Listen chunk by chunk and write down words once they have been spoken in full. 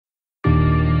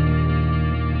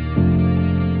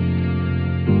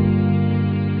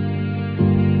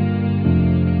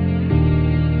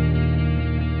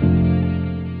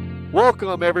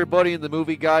Welcome, everybody, in the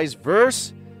Movie Guys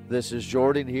verse. This is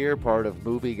Jordan here, part of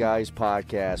Movie Guys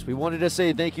Podcast. We wanted to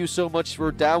say thank you so much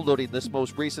for downloading this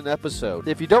most recent episode.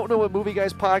 If you don't know what Movie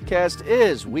Guys Podcast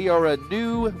is, we are a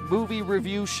new movie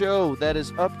review show that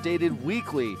is updated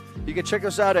weekly. You can check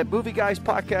us out at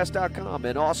movieguyspodcast.com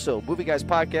and also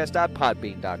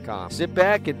movieguyspodcast.podbean.com. Sit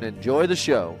back and enjoy the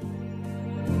show.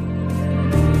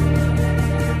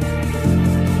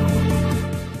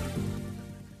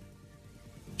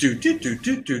 Happy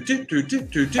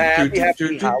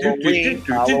Halloween,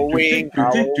 Halloween,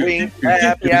 Halloween,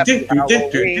 happy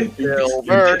Halloween,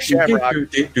 Silver Shamrock.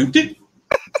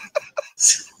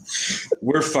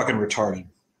 We're fucking retarded.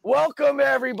 Welcome,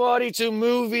 everybody, to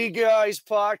Movie Guys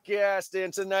Podcast,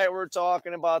 and tonight we're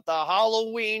talking about the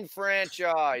Halloween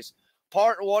franchise,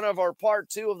 part one of our part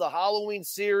two of the Halloween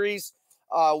series.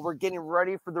 We're getting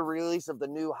ready for the release of the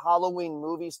new Halloween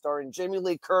movie starring Jamie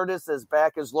Lee Curtis as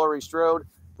back as Laurie Strode.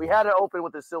 We had to open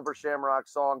with the Silver Shamrock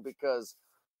song because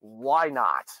why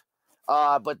not?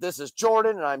 But this is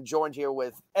Jordan, and I'm joined here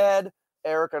with Ed.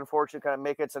 Eric, unfortunately, couldn't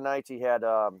make it tonight. He had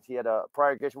a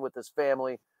prior engagement with his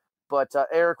family. But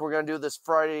Eric, we're gonna do this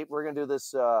Friday. We're gonna do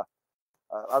this. I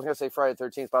was gonna say Friday the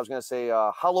 13th, but I was gonna say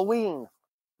Halloween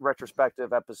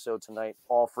retrospective episode tonight,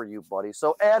 all for you, buddy.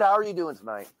 So Ed, how are you doing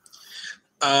tonight?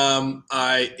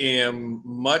 I am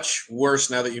much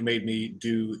worse now that you made me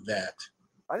do that.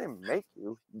 I didn't make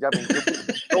you. I mean,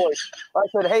 I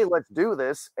said, "Hey, let's do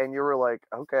this," and you were like,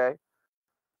 "Okay."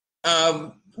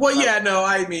 Well, yeah, no.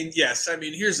 I mean, yes. I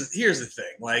mean, here's the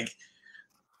thing. Like,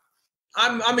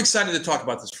 I'm excited to talk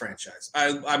about this franchise.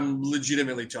 I'm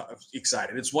legitimately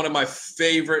excited. It's one of my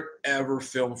favorite ever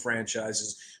film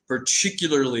franchises,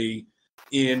 particularly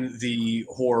in the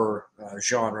horror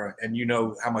genre. And you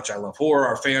know how much I love horror.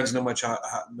 Our fans know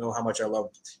how much I love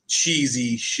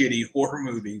cheesy, shitty horror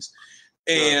movies.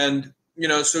 And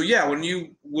so yeah, when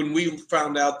we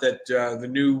found out that the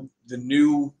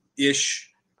new-ish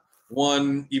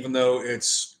one, even though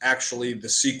it's actually the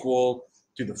sequel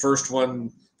to the first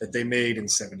one that they made in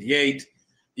 '78,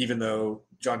 even though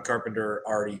John Carpenter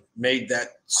already made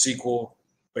that sequel,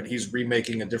 but he's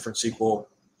remaking a different sequel.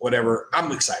 Whatever,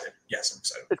 I'm excited. Yes, I'm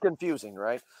excited. It's confusing,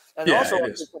 right? And yeah, also,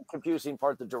 it's the confusing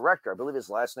part, the director, I believe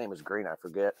his last name is Green, I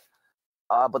forget.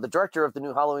 But the director of the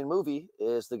new Halloween movie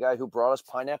is the guy who brought us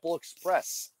Pineapple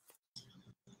Express.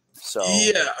 So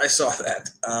yeah, I saw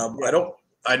that.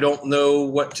 I don't know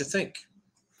what to think.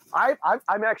 I'm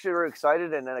actually very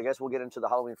excited, and then I guess we'll get into the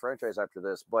Halloween franchise after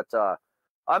this. But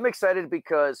I'm excited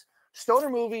because stoner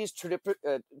movies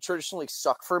traditionally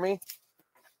suck for me.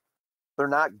 They're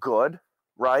not good,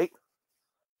 right?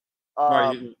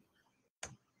 Why?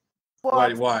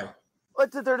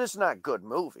 But they're just not good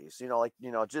movies,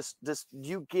 just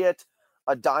you get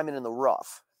a diamond in the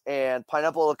rough, and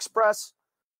Pineapple Express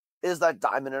is that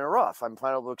diamond in the rough.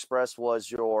 Pineapple Express was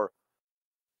your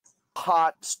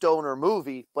hot stoner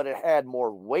movie, but it had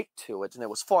more weight to it, and it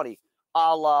was funny,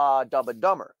 a la Dumb and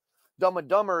Dumber. Dumb and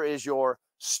Dumber is your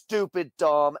stupid,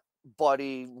 dumb,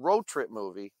 buddy road trip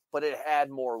movie, but it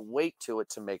had more weight to it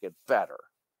to make it better.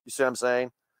 You see what I'm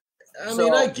saying? I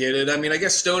mean, I get it. I mean, I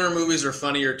guess stoner movies are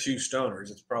funnier to stoners.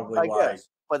 It's probably why. Guess.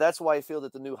 But that's why I feel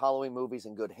that the new Halloween movie's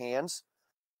in good hands,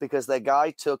 because that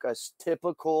guy took a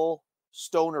typical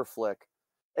stoner flick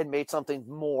and made something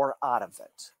more out of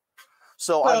it.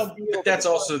 So that's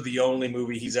also the only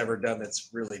movie he's ever done that's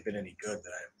really been any good.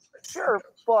 Sure,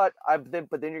 but then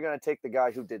you're going to take the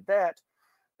guy who did that,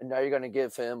 and now you're going to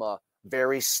give him a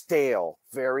very stale,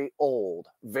 very old,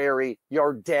 very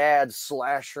your dad's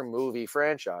slasher movie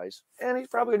franchise, and he's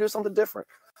probably gonna do something different.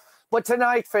 But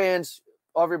tonight, fans,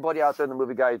 everybody out there in the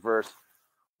Movie Guys verse,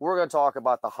 we're gonna talk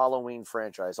about the Halloween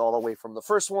franchise, all the way from the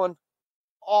first one,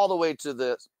 all the way to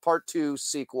the part two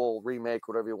sequel, remake,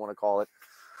 whatever you want to call it,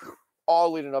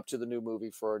 all leading up to the new movie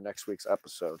for next week's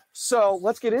episode. So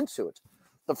let's get into it.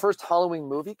 The first Halloween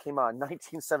movie came out in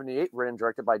 1978, written and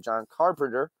directed by John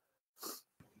Carpenter.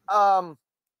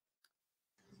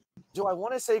 Do I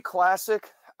want to say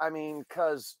classic? I mean,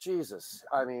 because Jesus,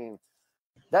 I mean,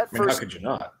 that first. How could you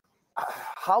not?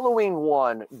 Halloween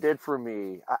 1 did for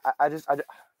me. I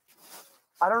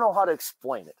don't know how to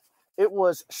explain it. It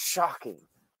was shocking.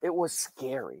 It was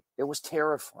scary. It was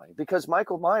terrifying because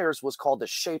Michael Myers was called the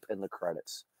Shape in the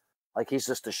credits, like he's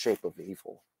just the shape of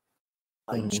evil.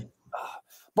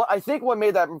 But I think what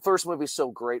made that first movie so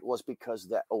great was because of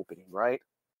that opening, right?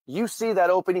 You see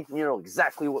that opening, you know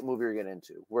exactly what movie you're getting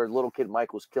into, where little kid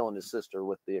Mike was killing his sister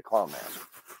with the clown mask.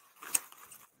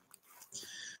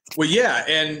 Well, yeah,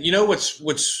 and you know what's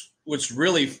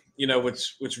really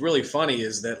funny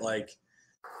is that, like,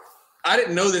 I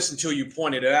didn't know this until you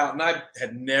pointed it out, and I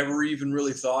had never even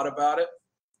really thought about it.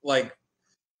 Like,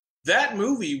 that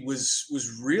movie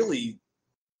was really,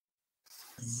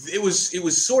 it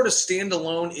was sort of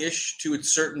standalone-ish to a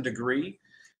certain degree.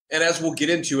 And as we'll get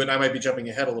into it, I might be jumping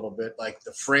ahead a little bit, like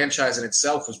the franchise in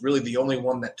itself was really the only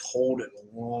one that told a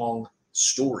long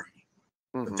story.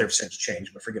 But they've since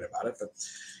changed, but forget about it. But,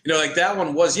 you know, like that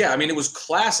one was, yeah, I mean, it was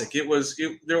classic.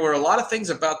 There were a lot of things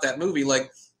about that movie, like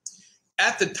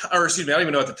at the time, or excuse me, I don't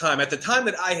even know at the time. At the time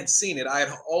that I had seen it, I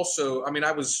had also, I mean,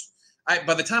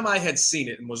 by the time I had seen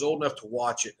it and was old enough to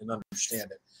watch it and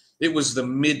understand it, it was the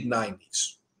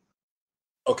mid-90s.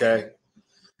 Okay?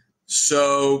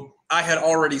 So I had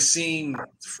already seen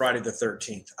Friday the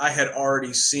 13th. I had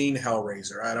already seen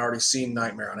Hellraiser. I had already seen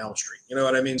Nightmare on Elm Street. You know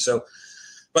what I mean? So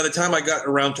by the time I got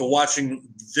around to watching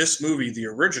this movie, the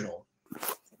original,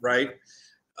 right,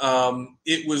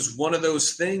 it was one of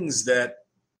those things that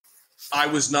I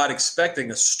was not expecting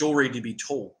a story to be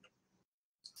told.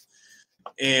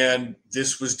 And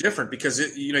this was different because,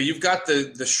 you've got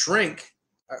the shrink.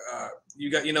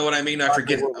 You know what I mean? I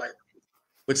forget.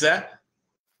 What's that?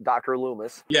 Dr.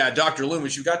 Loomis. Yeah, Dr.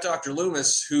 Loomis. You've got Dr.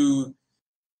 Loomis, who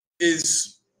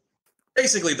is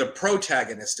basically the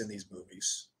protagonist in these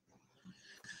movies.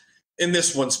 In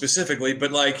this one specifically,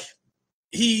 but like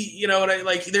they're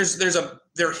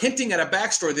hinting at a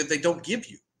backstory that they don't give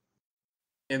you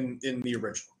in the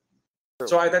original. True.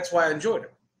 So that's why I enjoyed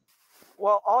it.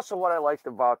 Well, also what I liked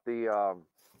about about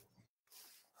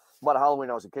Halloween when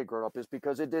I was a kid growing up is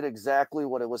because it did exactly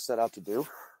what it was set out to do.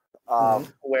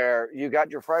 Where you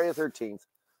got your Friday the 13th,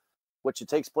 which it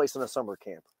takes place in a summer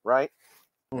camp, right?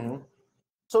 Mm-hmm.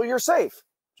 So you're safe.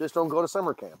 Just don't go to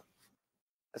summer camp.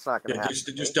 It's not going to happen.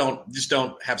 Just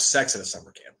don't have sex at a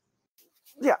summer camp.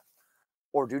 Yeah,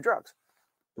 or do drugs.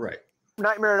 Right.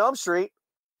 Nightmare on Elm Street.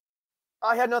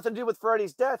 I had nothing to do with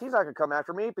Freddy's death. He's not going to come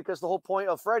after me because the whole point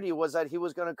of Freddy was that he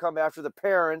was going to come after the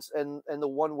parents, and the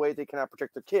one way they cannot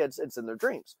protect their kids, it's in their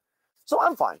dreams. So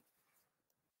I'm fine.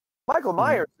 Michael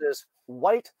Myers is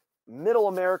white, middle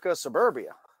America,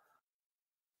 suburbia.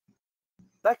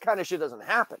 That kind of shit doesn't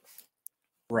happen.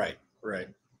 Right.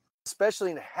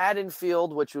 Especially in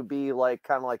Haddonfield, which would be like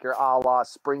kind of like your a la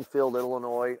Springfield,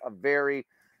 Illinois, a very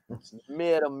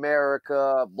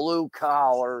mid-America,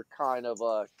 blue-collar kind of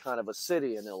a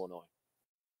city in Illinois.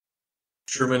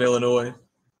 Sherman, Illinois.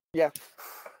 Yeah.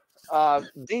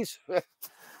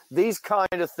 These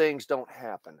kind of things don't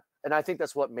happen, and I think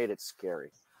that's what made it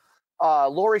scary.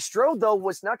 Laurie Strode, though,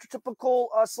 was not your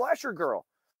typical slasher girl.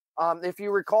 If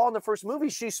you recall in the first movie,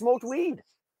 she smoked weed.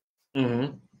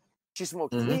 Mm-hmm. She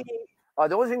smoked weed.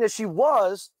 The only thing that she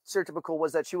was stereotypical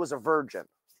was that she was a virgin.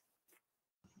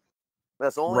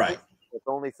 That's the only thing. That's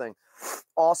the only thing.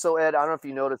 Also, Ed, I don't know if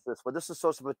you noticed this, but this is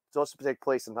supposed to take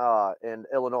place in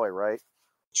Illinois, right?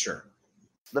 Sure.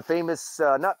 The famous,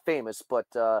 not famous, but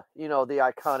the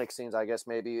iconic scenes, I guess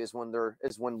maybe, is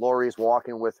when Laurie's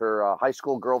walking with her high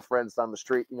school girlfriends down the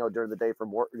street, during the day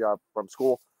from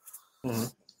school. Mm-hmm.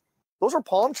 Those are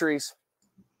palm trees.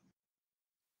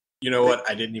 You know what?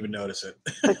 I didn't even notice it.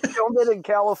 They filmed it in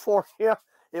California.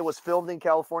 It was filmed in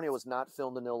California. It was not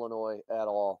filmed in Illinois at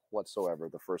all whatsoever,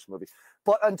 the first movie.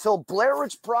 But until Blair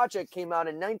Witch Project came out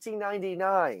in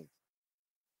 1999,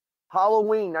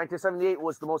 Halloween 1978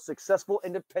 was the most successful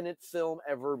independent film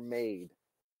ever made.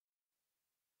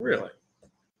 Really?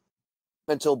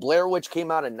 Until Blair Witch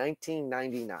came out in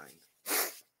 1999.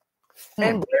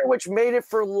 And Blair Witch made it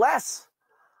for less.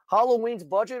 Halloween's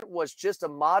budget was just a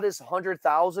modest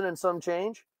 $100,000 and some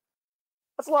change.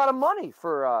 That's a lot of money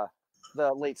for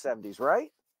the late 70s,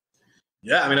 right?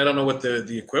 Yeah, I mean, I don't know what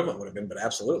the equivalent would have been, but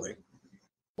absolutely.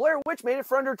 Blair Witch made it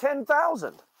for under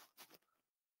 $10,000.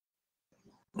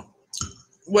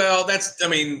 Well, that's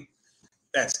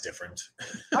different.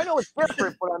 I know it's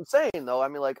different, but I'm saying though, I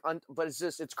mean, but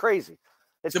it's crazy.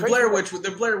 The Blair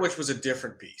Witch was a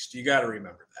different beast. You got to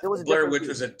remember that. The Blair Witch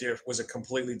was a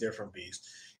completely different beast.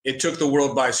 It took the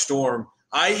world by storm.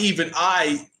 I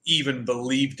even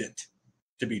believed it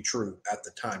to be true at the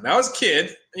time. Now, I was a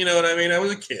kid. You know what I mean? I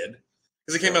was a kid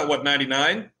because it came out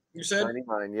 99. You said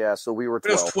 99. Yeah. So we were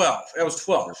 12. It was 12. That was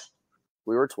 12.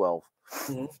 We were 12.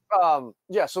 Mm-hmm.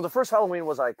 Yeah. So the first Halloween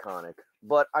was iconic,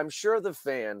 but I'm sure the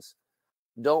fans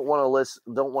don't want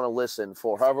to listen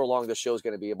for however long the show is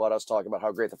going to be about us talking about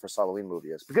how great the first Halloween movie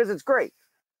is, because it's great.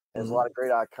 There's a lot of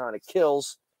great iconic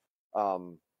kills.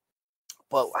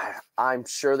 But I'm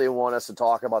sure they want us to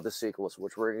talk about the sequels,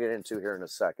 which we're going to get into here in a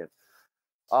second.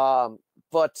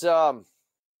 But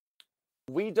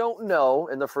we don't know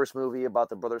in the first movie about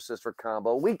the brother-sister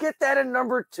combo. We get that in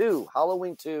number 2,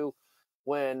 Halloween 2,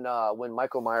 when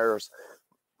Michael Myers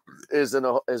is in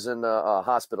a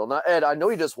hospital. Now, Ed, I know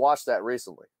you just watched that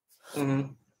recently.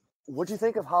 Mm-hmm. What'd you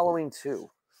think of Halloween 2?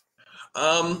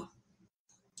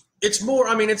 It's more.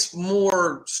 I mean, it's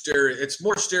more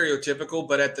stereotypical,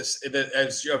 but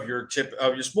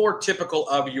it's more typical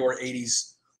of your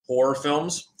 '80s horror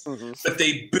films. Mm-hmm. But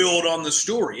they build on the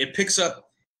story. It picks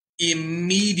up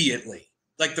immediately.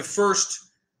 Like the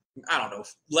first, I don't know,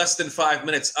 less than 5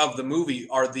 minutes of the movie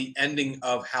are the ending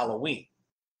of Halloween.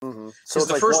 Mm-hmm. So it's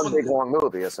the like first one big long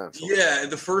movie, essentially. Yeah,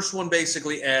 the first one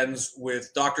basically ends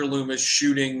with Dr. Loomis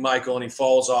shooting Michael, and he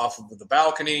falls off of the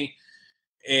balcony,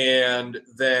 and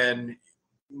then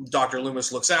Dr.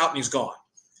 Loomis looks out and he's gone.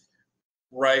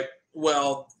 Right.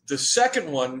 Well, the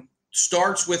second one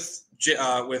starts with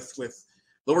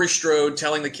Laurie Strode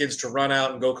telling the kids to run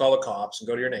out and go call the cops and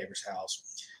go to your neighbor's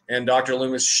house, and Dr.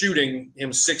 Loomis shooting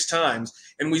him 6 times,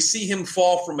 and we see him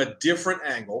fall from a different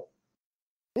angle.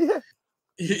 Yeah.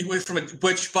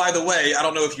 Which, by the way, I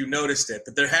don't know if you noticed it,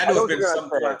 but there had to have been some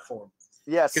platform.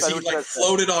 Yes, because he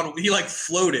floated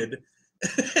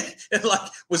and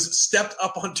was stepped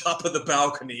up on top of the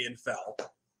balcony and fell.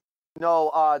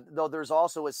 No, there's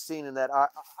also a scene in that. I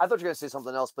thought you were going to say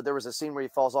something else, but there was a scene where he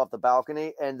falls off the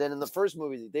balcony, and then in the first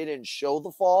movie they didn't show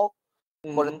the fall,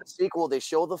 but in the sequel they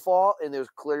show the fall, and there's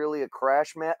clearly a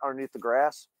crash mat underneath the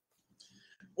grass.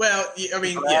 Well, I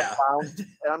mean, yeah, and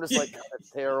I'm just like,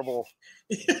 that's terrible.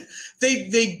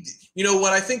 They, you know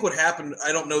what I think would happen.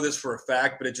 I don't know this for a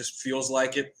fact, but it just feels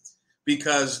like it,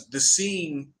 because the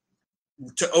scene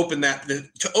to open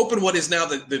what is now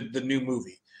the new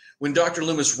movie, when Dr.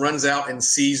 Loomis runs out and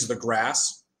sees the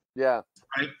grass. Yeah.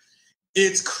 Right.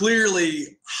 It's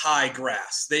clearly high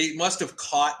grass. They must have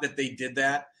caught that they did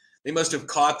that. They must have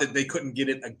caught that they couldn't get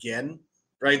it again.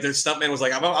 Right. The stuntman was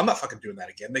like, I'm not fucking doing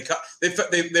that again.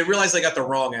 They realized they got the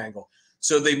wrong angle.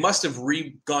 So they must have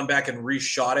gone back and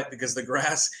reshot it, because the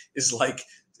grass is like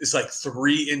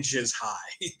 3 inches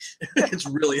high. It's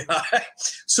really high.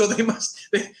 So they must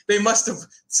have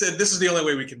said, this is the only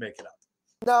way we can make it up.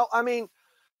 No, I mean,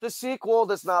 the sequel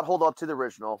does not hold up to the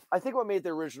original. I think what made the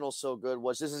original so good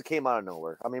was this came out of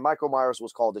nowhere. I mean, Michael Myers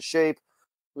was called The Shape.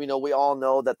 We all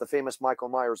know that the famous Michael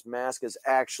Myers mask is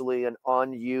actually an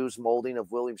unused molding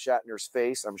of William Shatner's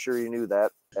face. I'm sure you knew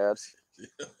that, Ed.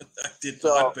 I did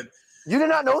not, but you did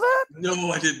not know that?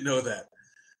 No, I didn't know that.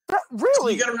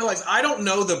 Really? You got to realize, I don't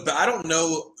know the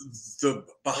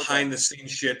behind the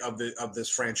scenes shit of this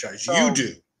franchise. You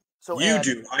do. So you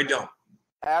do. I don't.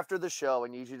 After the show, I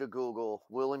need you to Google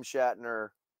William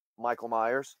Shatner, Michael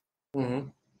Myers. Mm-hmm.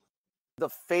 The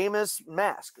famous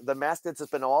mask, the mask that's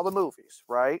been in all the movies,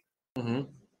 right? Mm-hmm.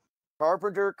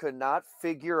 Carpenter could not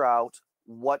figure out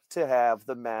what to have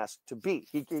the mask to be.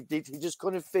 He just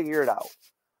couldn't figure it out,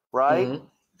 right? Mm-hmm.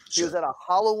 He was at a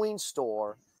Halloween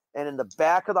store, and in the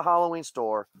back of the Halloween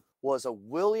store was a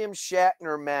William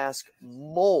Shatner mask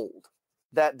mold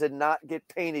that did not get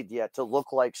painted yet to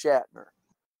look like Shatner.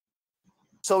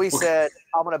 So he said,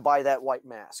 I'm going to buy that white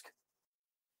mask.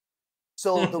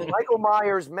 So the Michael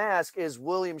Myers mask is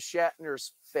William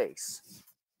Shatner's face.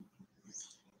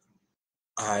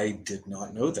 I did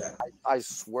not know that. I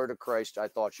swear to Christ, I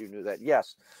thought you knew that.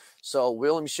 Yes. So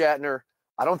William Shatner,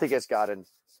 I don't think it's gotten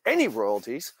any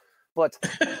royalties, but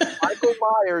Michael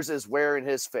Myers is wearing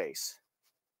his face.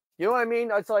 You know what I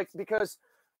mean? It's like, because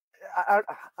I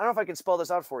don't know if I can spell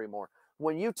this out for you more.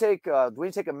 When you take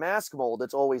a mask mold,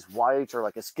 it's always white or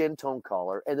like a skin tone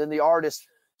color, and then the artist,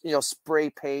 spray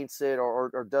paints it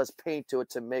or does paint to it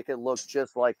to make it look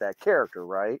just like that character,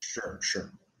 right? Sure.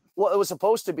 Well, it was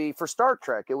supposed to be for Star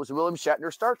Trek. It was William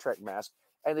Shatner Star Trek mask,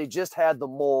 and they just had the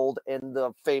mold and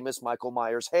the famous Michael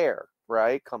Myers hair,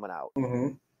 right, coming out.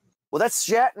 Mm-hmm. Well, that's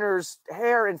Shatner's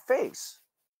hair and face.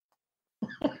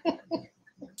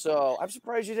 So I'm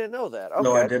surprised you didn't know that. Okay.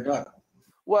 No, I did not.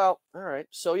 Well, all right.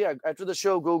 So yeah, after the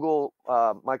show, Google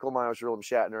Michael Myers, William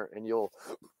Shatner, and you'll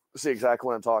see exactly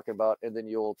what I'm talking about. And then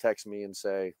you'll text me and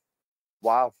say,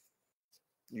 wow,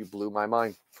 you blew my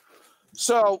mind.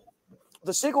 So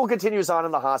the sequel continues on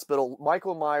in the hospital.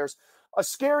 Michael Myers, a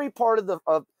scary part of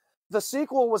the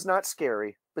sequel was not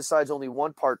scary, besides only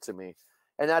one part to me.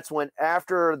 And that's when,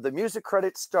 after the music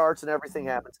credit starts and everything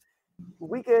happens,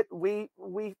 we get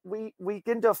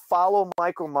to follow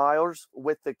Michael Myers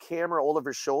with the camera all over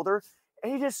his shoulder,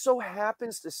 and he just so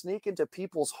happens to sneak into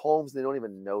people's homes they don't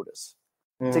even notice.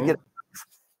 Mm-hmm.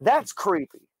 That's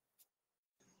creepy.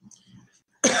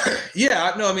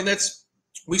 Yeah, no, I mean,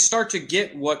 we start to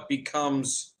get what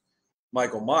becomes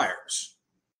Michael Myers,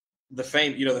 the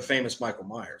famous Michael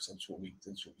Myers. That's what we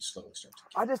slowly start to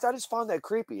get. I just found that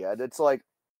creepy, Ed. It's like,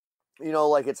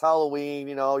 like it's Halloween,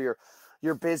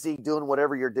 you're busy doing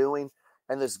whatever you're doing,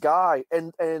 And this guy,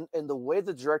 and the way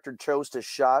the director chose to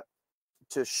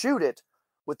shoot it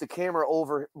with the camera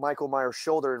over Michael Myers'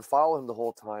 shoulder and follow him the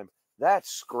whole time,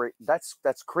 that's great. That's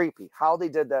creepy. How they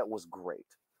did that was great.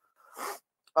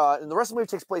 And the rest of the movie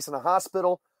takes place in a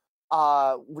hospital.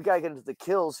 We got to get into the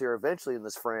kills here eventually in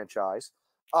this franchise.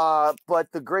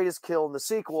 But the greatest kill in the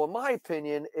sequel, in my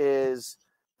opinion, is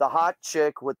the hot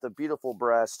chick with the beautiful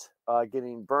breast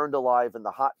getting burned alive in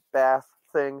the hot bath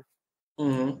thing.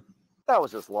 Mm-hmm. That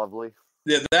was just lovely.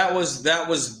 Yeah, that was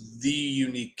the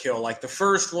unique kill. Like the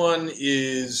first one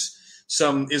is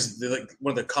one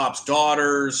of the cop's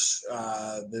daughters.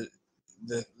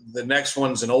 The next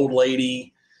one's an old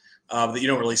lady that you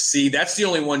don't really see. That's the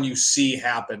only one you see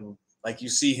happen. Like you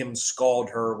see him scald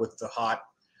her with the hot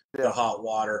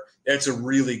water. It's a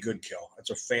really good kill. It's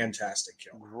a fantastic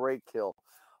kill. Great kill.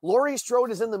 Laurie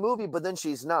Strode is in the movie, but then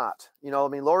she's not.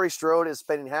 Laurie Strode is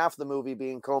spending half the movie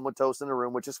being comatose in a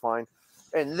room, which is fine.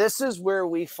 And this is where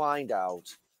we find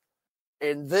out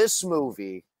in this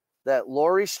movie that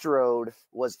Laurie Strode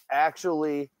was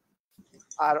actually,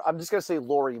 I'm just going to say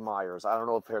Laurie Myers. I don't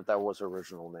know if that was her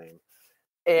original name.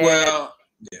 And,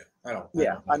 I don't.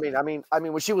 I mean,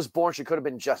 when she was born, she could have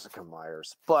been Jessica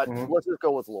Myers, but let's just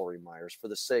go with Laurie Myers for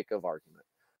the sake of argument.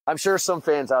 I'm sure some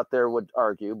fans out there would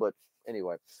argue, but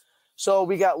anyway. So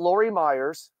we got Laurie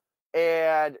Myers.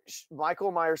 And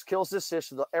Michael Myers kills his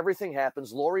sister. Everything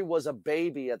happens. Laurie was a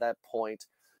baby at that point.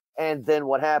 And then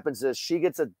what happens is she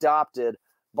gets adopted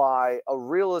by a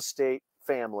real estate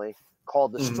family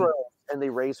called the Strodes, and they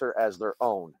raise her as their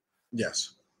own.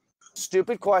 Yes.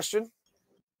 Stupid question.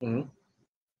 Mm-hmm.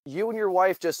 You and your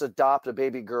wife just adopt a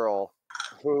baby girl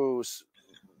whose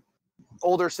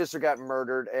older sister got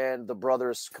murdered and the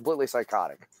brother's completely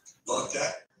psychotic. Fuck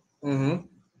that. Mm-hmm.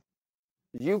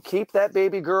 You keep that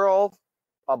baby girl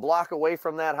a block away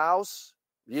from that house.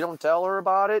 You don't tell her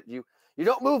about it. You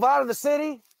don't move out of the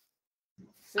city.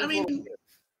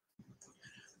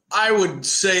 I would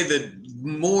say that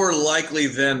more likely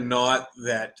than not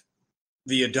that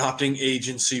the adopting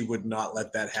agency would not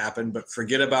let that happen, but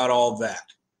forget about all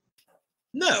that.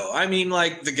 No,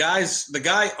 the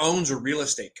guy owns a real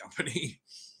estate company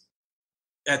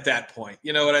at that point.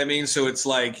 You know what I mean? So it's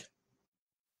like,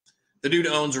 the dude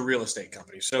owns a real estate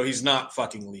company, so he's not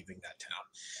fucking leaving that town.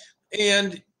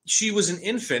 And she was an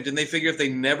infant, and they figure if they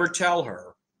never tell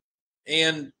her,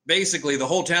 and basically the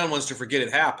whole town wants to forget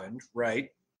it happened, right?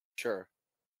 Sure.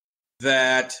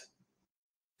 That,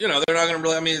 they're not going to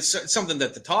really, it's something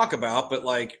that to talk about, but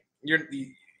like,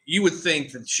 you would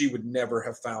think that she would never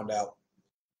have found out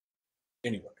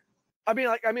anyway.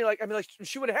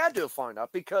 She would have had to have found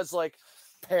out because, like,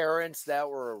 parents that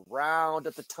were around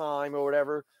at the time or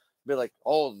whatever be like,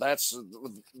 oh, that's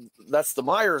the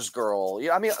Myers girl.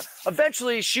 Yeah,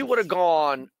 eventually she would have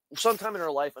gone sometime in her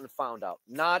life and found out.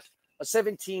 Not a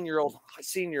 17-year-old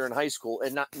senior in high school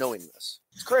and not knowing this.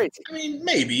 It's crazy.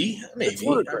 Maybe. It's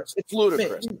ludicrous.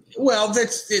 Maybe. Well,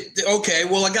 that's it. Okay.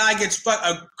 Well, a guy gets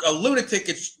a lunatic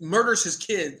murders his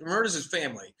kid, murders his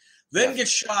family, then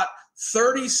gets shot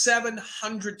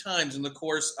 3,700 times in the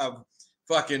course of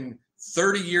fucking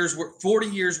 40 years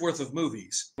worth of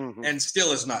movies, and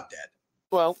still is not dead.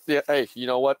 Well, yeah. Hey, you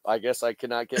know what? I guess I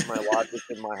cannot get my logic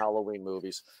in my Halloween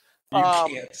movies. You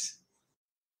can't.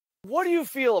 What do you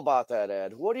feel about that,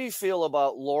 Ed? What do you feel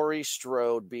about Laurie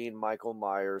Strode being Michael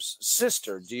Myers'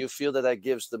 sister? Do you feel that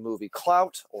gives the movie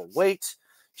clout or weight?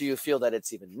 Do you feel that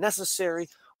it's even necessary?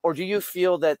 Or do you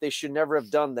feel that they should never have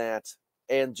done that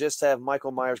and just have Michael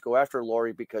Myers go after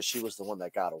Laurie because she was the one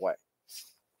that got away?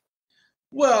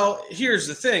 Well, here's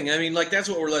the thing. That's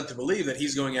what we're led to believe, that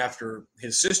he's going after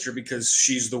his sister because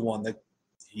she's the one that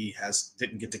he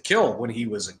didn't get to kill when he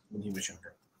was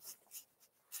younger.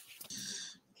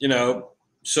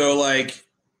 So like,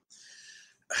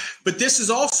 but this is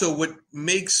also what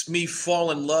makes me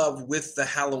fall in love with the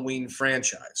Halloween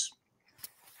franchise.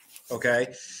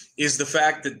 Okay, is the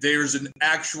fact that there's an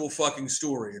actual fucking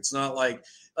story. It's not like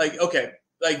okay,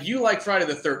 like you like Friday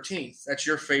the 13th. That's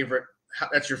your favorite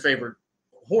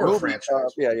horror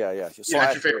franchise. Yeah. That's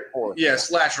your favorite horror. Yeah,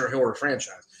 slasher horror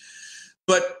franchise.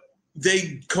 But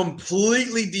they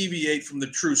completely deviate from the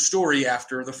true story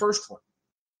after the first one.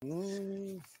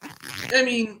 Let's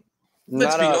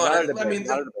be honest.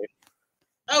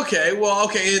 Okay.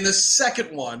 In the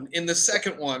second one,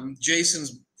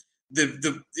 Jason's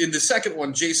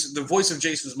the voice of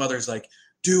Jason's mother is like,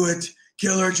 "Do it,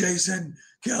 kill her, Jason,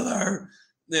 kill her."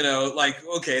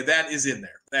 Okay, that is in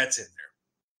there. That's in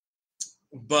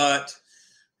there. But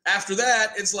after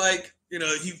that, it's like,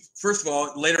 he first of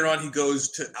all, later on, he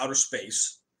goes to outer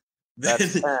space.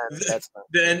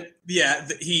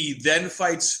 He then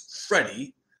fights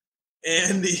Freddy,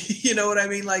 And you know what I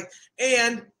mean? Like,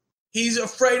 and he's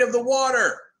afraid of the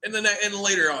water and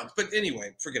later on. But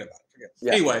anyway, forget about it.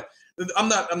 Yeah. Anyway, I'm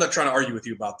not trying to argue with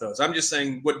you about those. I'm just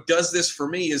saying what does this for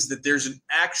me is that there's an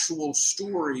actual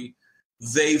story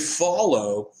they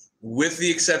follow, with the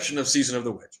exception of Season of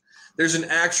the Witch. There's an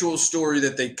actual story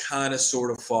that they kind of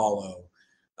sort of follow.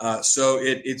 So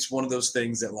it's one of those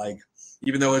things that, like,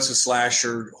 even though it's a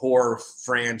slasher horror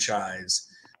franchise,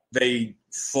 they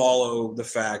follow the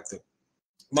fact that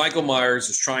Michael Myers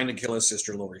is trying to kill his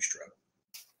sister, Laurie Strode.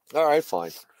 All right,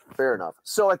 fine. Fair enough.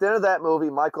 So at the end of that movie,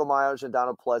 Michael Myers and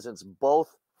Donald Pleasance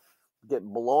both get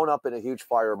blown up in a huge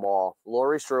fireball.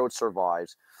 Laurie Strode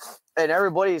survives. And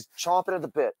everybody's chomping at the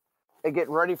bit and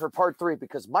getting ready for part 3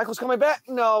 because Michael's coming back.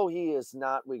 No, he is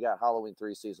not. We got Halloween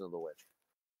 3 Season of the Witch.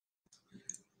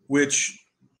 Which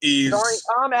is... starring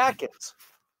Tom Atkins.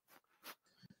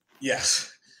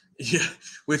 Yes. Yeah.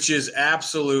 Which is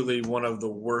absolutely one of the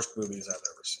worst movies I've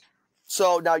ever seen.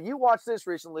 So now you watched this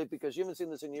recently because you haven't seen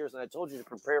this in years, and I told you to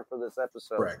prepare for this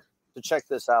episode to check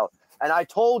this out. And I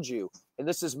told you, and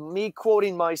this is me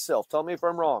quoting myself, tell me if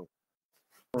I'm wrong,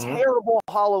 terrible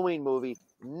Halloween movie,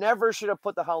 never should have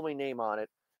put the Halloween name on it,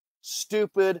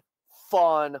 stupid,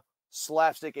 fun,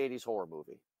 slapstick 80s horror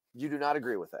movie. You do not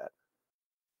agree with that?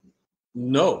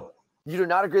 No. You do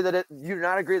not agree that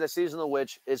Season of the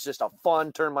Witch is just a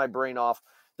fun, turn my brain off,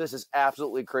 this is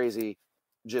absolutely crazy,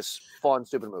 just fun,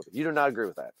 stupid movie. You do not agree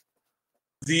with that?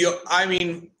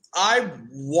 I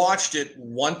watched it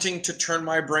wanting to turn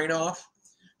my brain off,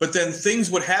 but then things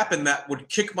would happen that would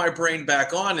kick my brain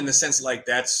back on, in the sense like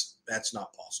that's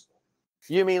not possible.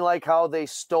 You mean like how they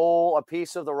stole a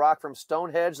piece of the rock from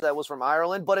Stonehenge that was from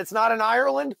Ireland, but it's not in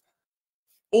Ireland?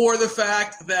 Or the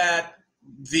fact that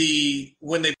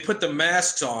when they put the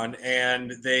masks on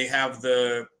and they have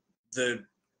the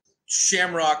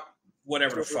Shamrock,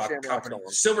 whatever the fuck company,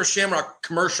 Silver Shamrock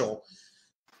commercial,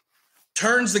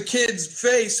 turns the kid's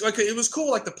face. Like, it was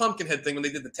cool, like the Pumpkinhead thing when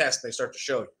they did the test. They start to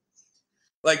show you,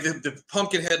 like the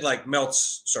Pumpkinhead like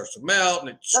starts to melt, and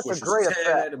it squishes his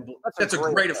head. That's a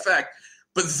great effect.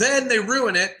 But then they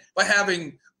ruin it by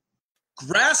having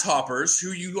grasshoppers,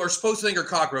 who you are supposed to think are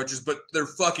cockroaches, but they're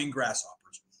fucking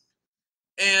grasshoppers,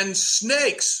 and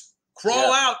snakes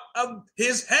crawl out of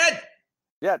his head.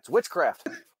 Yeah, it's witchcraft.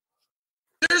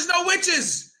 There's no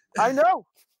witches. I know.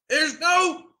 There's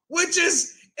no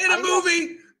witches in a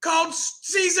movie called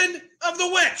Season of the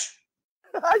Witch.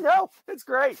 I know. It's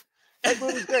great. That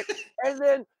movie's great.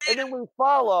 And then we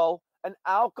follow an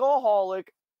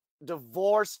alcoholic,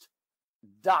 divorced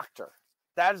doctor.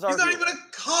 That is our. He's not even a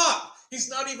cop. He's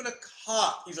not even a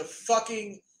cop. He's a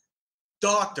fucking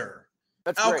doctor.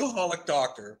 That's alcoholic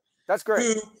doctor. That's great.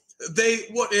 Who they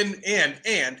what and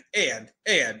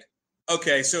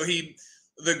okay, so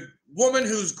the woman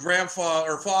whose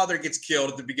grandfather or father gets killed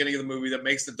at the beginning of the movie, that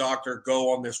makes the doctor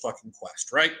go on this fucking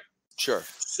quest, right? Sure.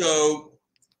 So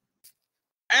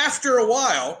after a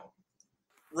while,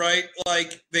 right,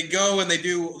 like they go and they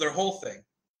do their whole thing.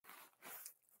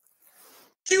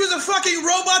 She was a fucking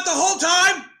robot the whole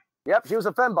time? Yep, she was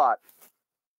a fembot.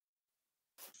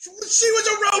 She was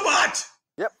a robot!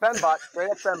 Yep, fembot,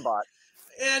 straight up fembot.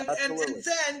 And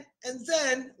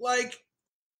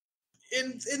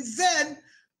then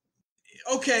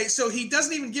okay, so he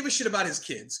doesn't even give a shit about his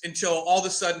kids until all of a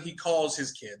sudden he calls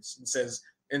his kids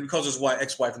and calls his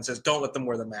ex-wife and says, "Don't let them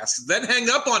wear the masks." Then hang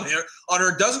up on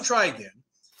her, doesn't try again.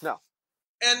 No.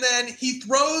 And then he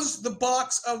throws the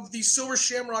box of these Silver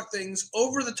Shamrock things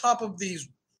over the top of these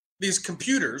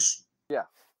computers. Yeah.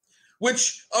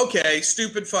 Which, okay,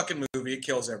 stupid fucking movie. It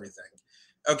kills everything.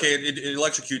 Okay, it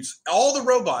electrocutes all the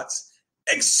robots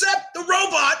except the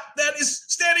robot that is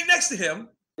standing next to him.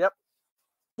 Yep.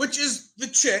 Which is the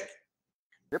chick.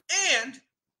 Yep.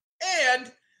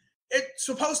 And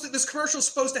this commercial is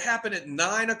supposed to happen at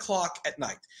 9:00 at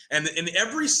night. And in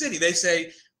every city, they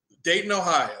say Dayton,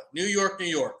 Ohio, New York,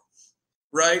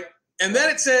 right? And then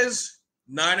it says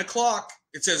 9:00.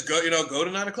 It says go to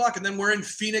 9:00, and then we're in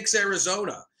Phoenix,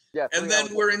 Arizona. Yeah. And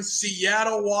then we're in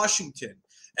Seattle, Washington.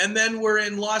 And then we're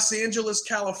in Los Angeles,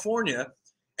 California.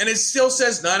 And it still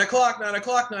says 9:00,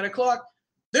 9:00, 9:00.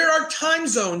 There are time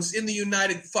zones in the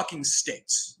United fucking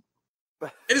States.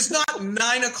 It is not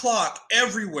 9:00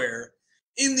 everywhere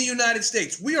in the United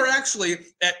States. We are actually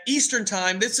at Eastern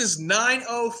time. This is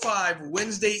 9:05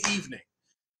 Wednesday evening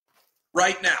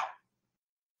right now.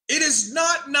 It is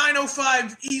not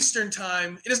 9:05 Eastern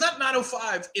time. It is not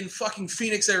 9:05 in fucking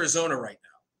Phoenix, Arizona right now.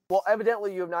 Well,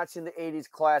 evidently you have not seen the 80s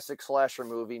classic slasher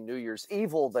movie New Year's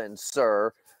Evil then,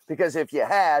 sir, because if you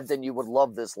had, then you would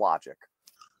love this logic.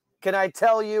 Can I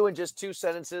tell you in just 2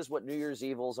 sentences what New Year's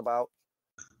Evil is about?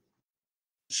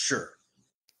 Sure.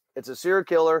 It's a serial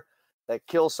killer that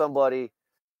kills somebody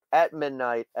at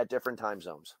midnight at different time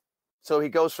zones. So he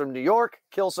goes from New York,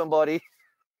 kills somebody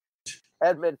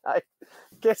at midnight,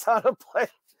 gets on a plane,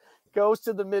 goes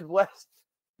to the Midwest,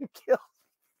 kills.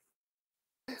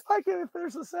 I can't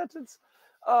finish the sentence.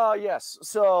 Yes.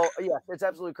 So, yeah, it's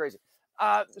absolutely crazy.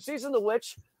 Season of the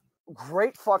Witch,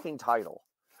 great fucking title.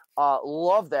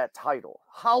 Love that title.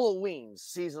 Halloween,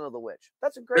 Season of the Witch.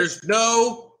 That's a great. There's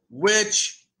no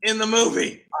witch in the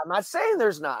movie. I'm not saying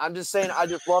there's not. I'm just saying I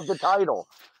just love the title.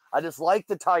 I just like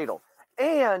the title.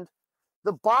 And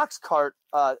the box art,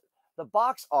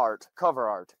 cover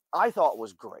art, I thought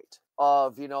was great.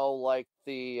 Of, like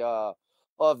the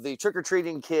of the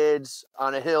trick-or-treating kids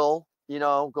on a hill,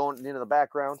 going into the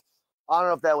background. I don't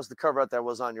know if that was the cover art that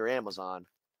was on your Amazon.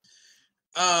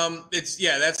 That's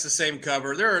the same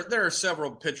cover. There are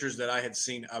several pictures that I had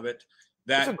seen of it.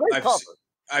 That It's a great cover.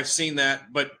 I've seen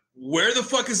that, but where the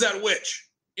fuck is that witch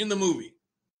in the movie?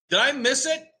 Did I miss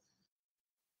it?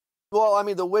 Well, I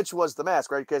mean, the witch was the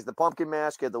mask, right? Because the pumpkin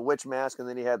mask, you had the witch mask, and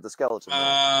then you had the skeleton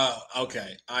mask.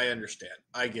 Okay. I understand.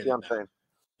 I get You know it what I'm saying?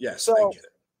 Yes, So, I get it.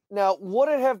 Now, would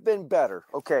it have been better?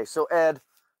 Okay, so Ed,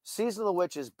 Season of the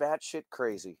Witch is batshit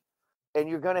crazy. And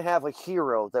you're going to have a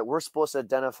hero that we're supposed to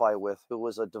identify with who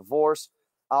was a divorced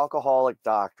alcoholic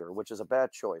doctor, which is a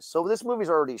bad choice. So this movie's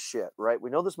already shit, right? We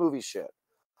know this movie's shit.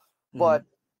 But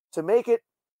to make it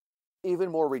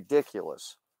even more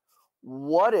ridiculous,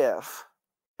 what if,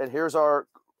 and here's our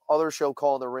other show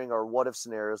Call in the Ring, our what if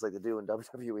scenarios like they do in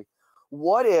WWE.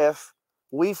 What if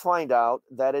we find out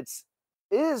that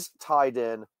is tied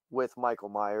in with Michael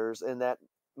Myers and that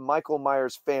Michael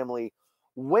Myers' family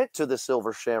went to the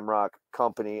Silver Shamrock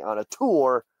Company on a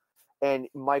tour and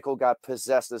Michael got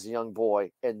possessed as a young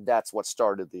boy, and that's what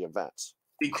started the events.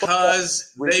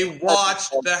 Because they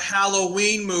watched the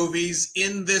Halloween movies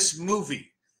in this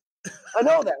movie. I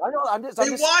know that. I know. They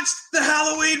watched the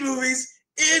Halloween movies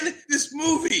in this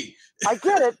movie. I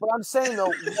get it, but I'm saying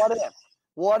though, what if?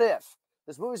 What if?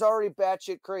 This movie's already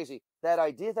batshit crazy. That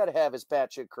idea that I have is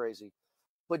batshit crazy.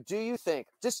 But do you think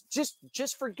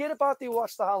just forget about the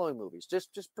watch the Halloween movies?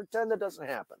 Just pretend that doesn't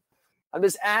happen. I'm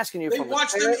just asking you. They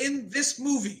watched them in this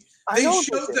movie. They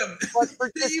showed them.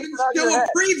 They even show a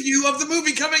preview of the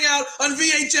movie coming out on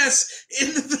VHS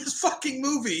in this fucking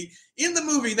movie. In the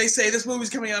movie, they say this movie's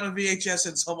coming out on VHS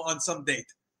on some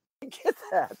date. I get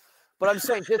that, but I'm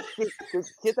saying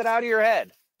just get that out of your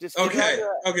head. Just okay.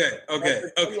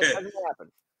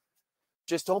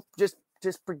 Just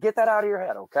forget that out of your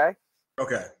head. Okay.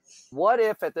 Okay. What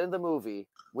if at the end of the movie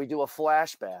we do a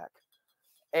flashback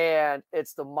and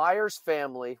it's the Myers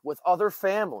family with other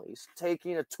families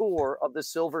taking a tour of the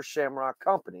Silver Shamrock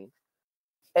Company,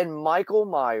 and Michael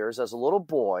Myers as a little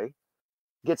boy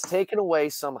gets taken away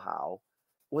somehow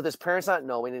with his parents not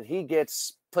knowing, and he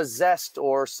gets possessed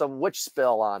or some witch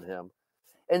spell on him,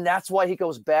 and that's why he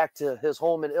goes back to his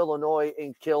home in Illinois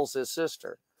and kills his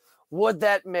sister. Would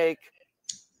that make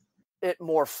it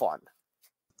more fun?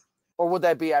 Or would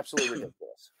that be absolutely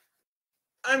ridiculous?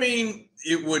 I mean,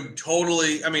 it would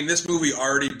totally. I mean, this movie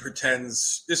already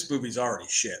pretends this movie's already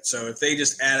shit. So if they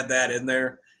just added that in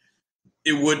there,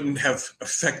 it wouldn't have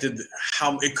affected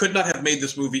how it could not have made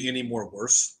this movie any more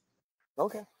worse.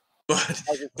 Okay.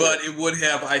 But it would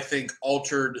have, I think,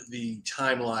 altered the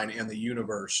timeline and the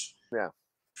universe. Yeah.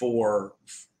 For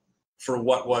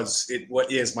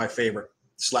what is my favorite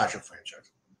slasher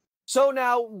franchise. So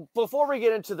now, before we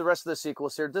get into the rest of the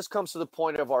sequels here, this comes to the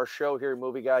point of our show here,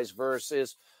 Movie Guys Verse,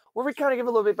 is where we kind of give a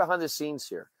little bit behind the scenes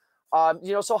here.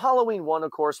 So Halloween 1,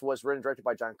 of course, was written and directed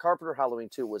by John Carpenter. Halloween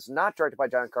 2 was not directed by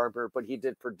John Carpenter, but he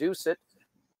did produce it.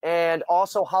 And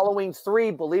also Halloween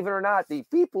 3, believe it or not, the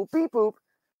beep boop, beep boop,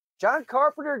 John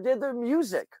Carpenter did the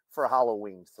music for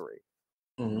Halloween 3.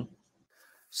 Mm-hmm.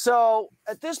 So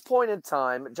at this point in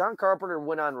time, John Carpenter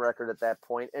went on record at that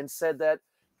point and said that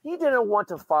he didn't want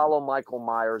to follow Michael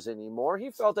Myers anymore.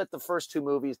 He felt that the first two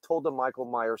movies told the Michael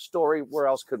Myers story. Where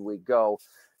else could we go?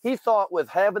 He thought with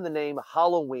having the name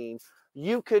Halloween,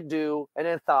 you could do an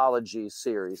anthology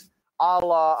series a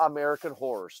la American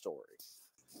Horror Story.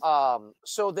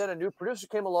 So then a new producer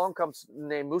came along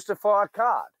named Mustafa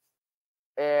Akkad.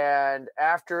 And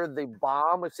after the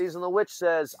bomb with Season of the Witch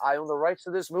says, I own the rights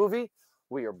to this movie,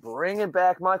 we are bringing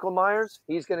back Michael Myers.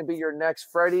 He's going to be your next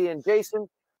Freddy and Jason.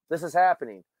 This is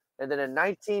happening. And then in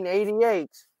 1988,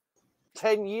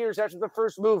 10 years after the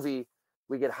first movie,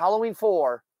 we get Halloween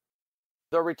 4,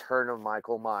 The Return of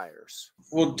Michael Myers.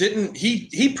 Well, didn't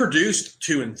he produced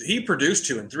 2 and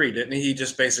 3, didn't he? He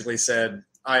just basically said,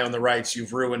 I own the rights,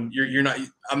 you've ruined you're not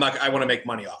I want to make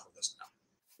money off of this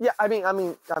now. Yeah, I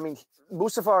mean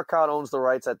Mustafa Akkad owns the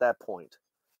rights at that point.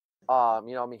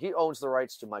 He owns the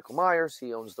rights to Michael Myers.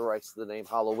 He owns the rights to the name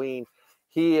Halloween.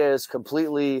 He is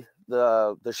completely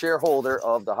the shareholder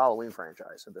of the Halloween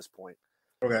franchise at this point.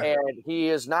 Okay. And he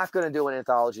is not going to do an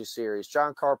anthology series.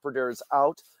 John Carpenter is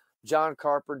out. John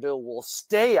Carpenter will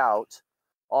stay out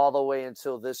all the way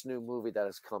until this new movie that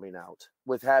is coming out,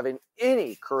 with having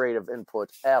any creative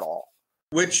input at all.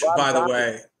 Which, by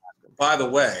the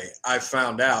way, I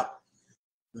found out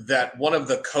that one of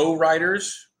the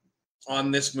co-writers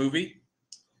on this movie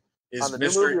is on the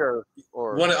Mr. new movie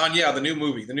or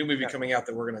the new movie coming out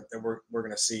that we're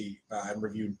gonna see and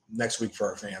review next week for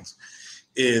our fans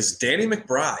is Danny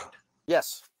McBride.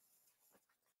 Yes,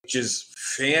 which is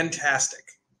fantastic.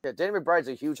 Yeah, Danny McBride's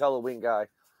a huge Halloween guy.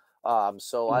 I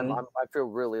feel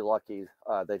really lucky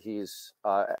that he's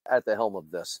at the helm of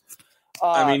this.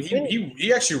 I mean,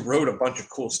 he actually wrote a bunch of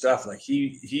cool stuff. Like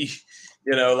he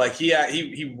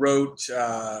wrote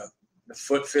The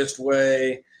Foot Fist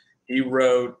Way. He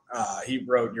wrote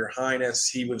Your Highness.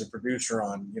 He was a producer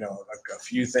on a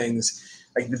few things.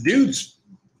 Like the dude's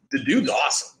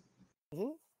awesome.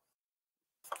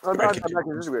 Mm-hmm. I'm not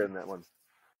disagreeing on that one.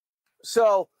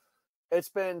 So it's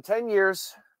been 10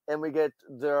 years, and we get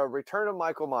the return of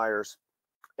Michael Myers.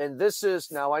 And this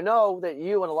is, now I know that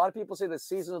you and a lot of people say the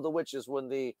Season of the Witch is when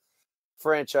the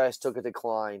franchise took a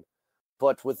decline.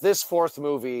 But with this fourth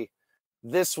movie,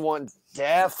 this one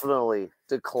definitely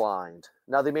declined.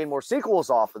 Now, they made more sequels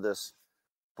off of this,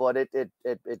 but it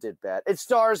did bad. It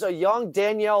stars a young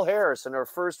Danielle Harris in her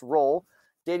first role.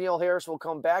 Danielle Harris will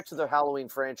come back to the Halloween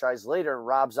franchise later in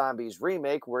Rob Zombie's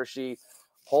remake, where she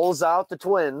pulls out the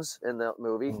twins in the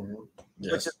movie. Mm-hmm.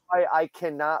 Yes. Which is why I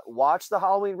cannot watch the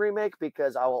Halloween remake,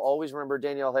 because I will always remember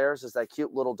Danielle Harris as that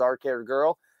cute little dark-haired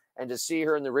girl. And to see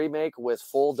her in the remake with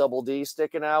full double D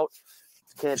sticking out,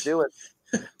 can't do it.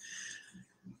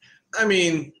 I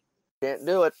mean, can't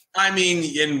do it. I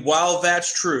mean, and while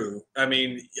that's true, I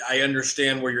mean, I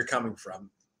understand where you're coming from.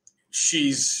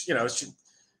 She's,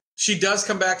 she does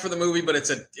come back for the movie, but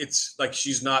it's like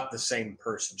she's not the same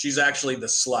person. She's actually the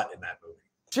slut in that movie.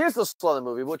 She is the slut in the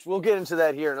movie, which we'll get into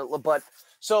that here. But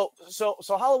so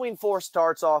Halloween 4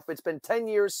 starts off. It's been 10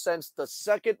 years since the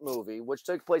second movie, which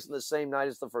took place in the same night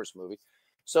as the first movie.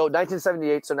 So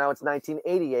 1978. So now it's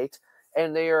 1988.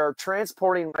 And they are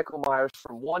transporting Michael Myers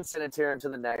from one sanitarium to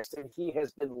the next. And he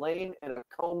has been laying in a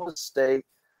coma state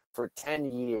for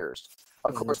 10 years.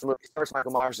 Of course, the movie starts,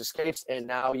 Michael Myers escapes. And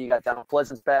now you got Donald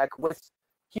Pleasance back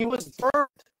he was burned.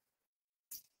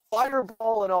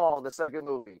 Fireball and all in the second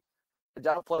movie. And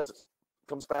Donald Pleasance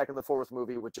comes back in the fourth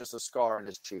movie with just a scar on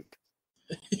his cheek.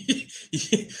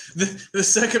 the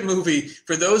second movie,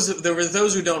 for those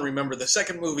who don't remember, the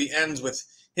second movie ends with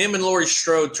him and Laurie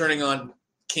Strode turning on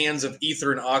cans of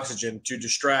ether and oxygen to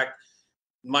distract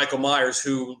Michael Myers,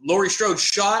 who Laurie Strode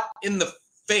shot in the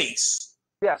face.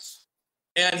 Yes.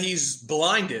 And he's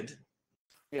blinded.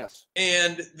 Yes.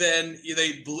 And then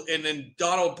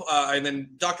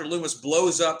Dr. Loomis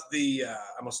blows up the I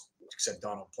almost said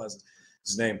Donald Pleasant,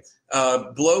 his name.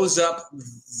 Blows up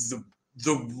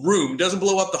the room, doesn't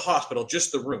blow up the hospital,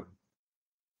 just the room.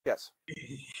 Yes.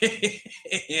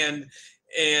 and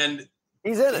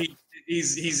he's in it.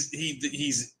 He's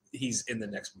in the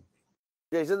next movie.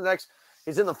 Yeah,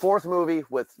 he's in the fourth movie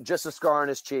with just a scar on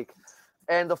his cheek.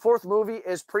 And the fourth movie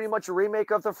is pretty much a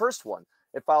remake of the first one.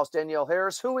 It follows Danielle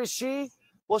Harris. Who is she?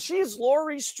 Well, she's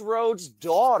Laurie Strode's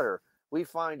daughter. We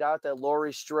find out that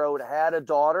Laurie Strode had a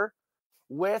daughter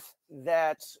with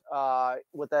that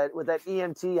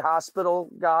EMT hospital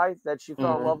guy that she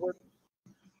fell in love with.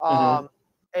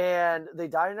 And they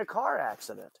died in a car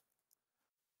accident.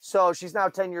 So she's now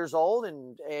 10 years old,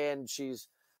 and she's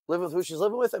living with who she's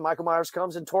living with, and Michael Myers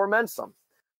comes and torments them.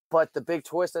 But the big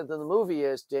twist at the end of the movie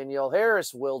is Danielle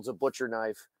Harris wields a butcher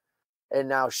knife, and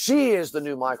now she is the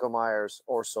new Michael Myers,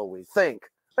 or so we think.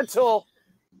 Until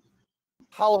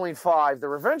Halloween 5, The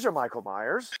Revenge of Michael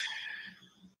Myers,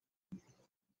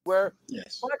 where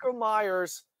Michael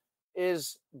Myers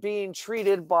is being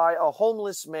treated by a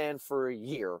homeless man for a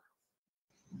year.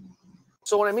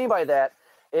 So what I mean by that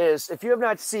is, if you have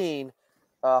not seen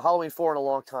Halloween 4 in a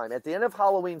long time, at the end of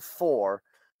Halloween 4,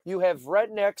 you have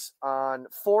rednecks on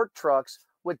Ford trucks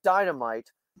with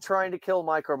dynamite trying to kill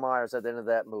Michael Myers at the end of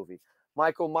that movie.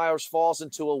 Michael Myers falls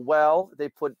into a well. They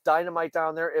put dynamite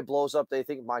down there. It blows up. They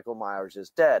think Michael Myers is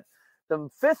dead. The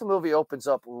fifth movie opens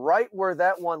up right where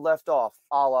that one left off,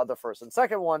 a la the first and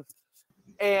second one.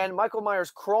 And Michael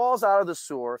Myers crawls out of the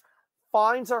sewer,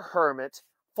 finds a hermit,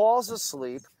 falls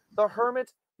asleep. The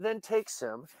hermit then takes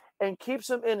him and keeps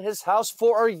him in his house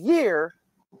for a year.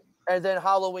 And then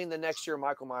Halloween the next year,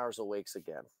 Michael Myers awakes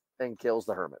again and kills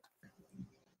the hermit.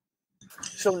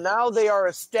 So now they are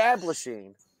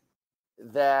establishing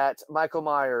that Michael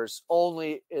Myers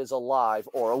only is alive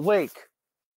or awake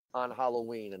on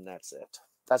Halloween, and that's it.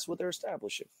 That's what they're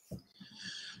establishing.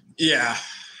 Yeah.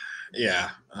 Yeah.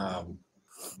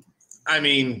 I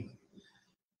mean,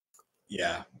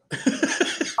 yeah.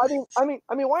 I mean,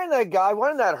 why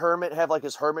didn't that hermit have like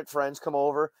his hermit friends come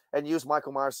over and use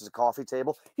Michael Myers as a coffee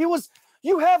table?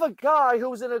 You have a guy who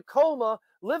was in a coma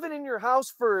living in your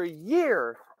house for a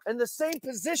year in the same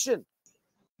position.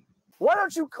 Why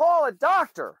don't you call a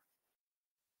doctor?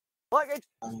 Like,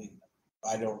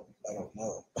 I don't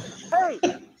know.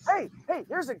 hey,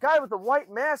 here's a guy with a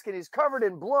white mask and he's covered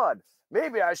in blood.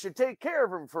 Maybe I should take care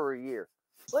of him for a year.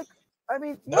 Like, I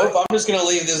mean, nope, I'm just gonna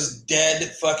leave this dead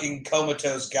fucking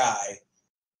comatose guy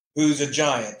who's a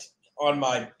giant on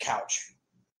my couch.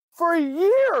 For a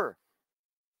year.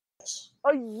 Yes.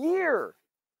 A year.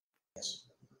 Yes.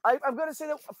 I'm gonna say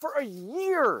that for a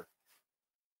year.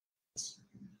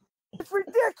 It's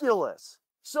ridiculous.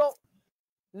 So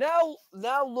now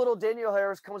little Danielle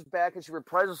Harris comes back and she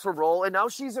reprises her role, and now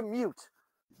she's a mute.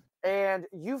 And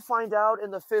you find out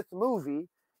in the 5th movie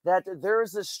that there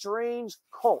is a strange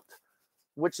cult,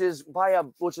 which is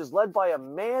led by a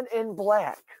man in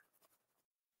black.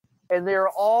 And they're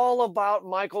all about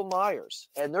Michael Myers.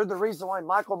 And they're the reason why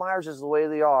Michael Myers is the way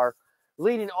they are,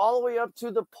 leading all the way up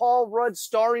to the Paul Rudd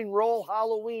starring role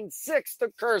Halloween 6,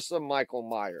 The Curse of Michael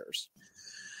Myers.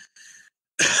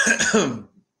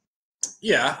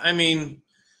 Yeah, I mean,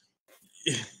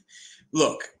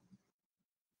 look,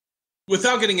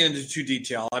 without getting into too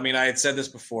detail, I mean, I had said this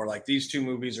before, like these two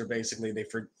movies are basically,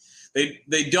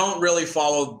 they don't really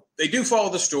follow, they do follow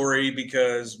the story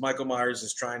because Michael Myers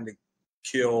is trying to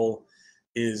kill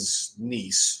his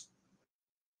niece,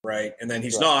 right? And then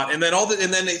he's not, and then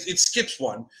it skips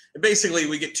one. And basically,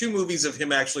 we get 2 movies of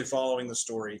him actually following the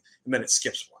story, and then it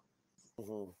skips one.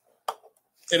 Mm-hmm.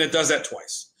 And it does that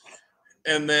twice.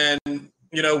 And then,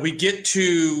 we get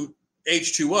to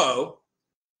H2O,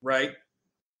 right?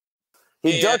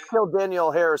 He does kill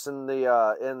Danielle Harris in the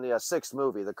 6th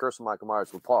movie, The Curse of Michael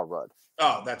Myers, with Paul Rudd.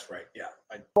 Oh, that's right. Yeah.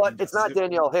 But it's not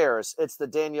Danielle Harris. It's the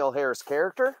Danielle Harris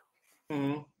character,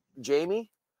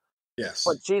 Jamie. Yes.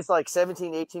 But she's like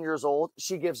 17, 18 years old.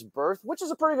 She gives birth, which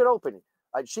is a pretty good opening.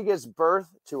 She gives birth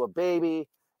to a baby,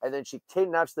 and then she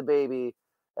kidnaps the baby,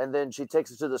 and then she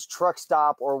takes it to this truck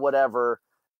stop or whatever,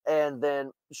 and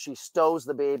then she stows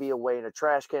the baby away in a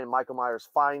trash can. Michael Myers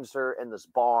finds her in this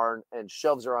barn and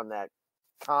shoves her on that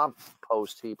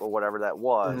compost heap or whatever that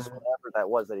was,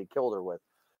 that he killed her with.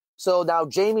 So now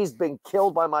Jamie's been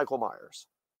killed by Michael Myers.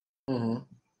 Mm-hmm.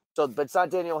 So, but it's not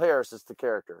Danielle Harris, it's the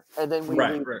character. And then we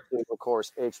lead to, of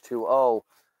course, H2O,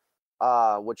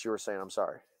 which you were saying, I'm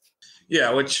sorry.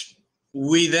 Yeah, which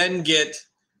we then get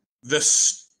the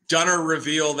stunner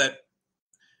reveal that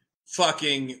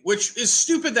which is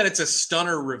stupid that it's a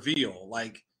stunner reveal.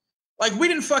 Like we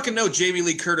didn't fucking know Jamie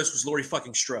Lee Curtis was Laurie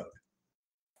fucking Strode.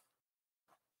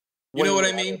 You know what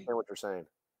I mean? I understand what you're saying.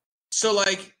 So,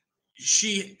 like,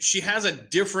 she has a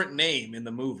different name in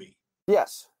the movie.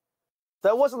 Yes.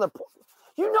 That wasn't the point.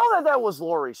 You know that was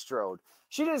Laurie Strode.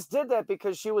 She just did that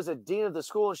because she was a dean of the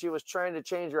school and she was trying to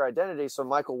change her identity so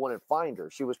Michael wouldn't find her.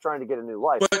 She was trying to get a new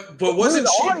life. But wasn't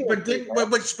she?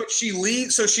 But she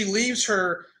leaves. So she leaves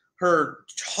her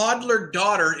toddler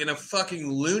daughter in a fucking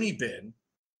loony bin,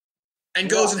 and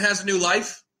goes and has a new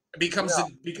life. Becomes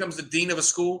the dean of a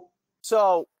school.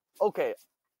 So okay,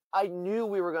 I knew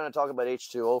we were going to talk about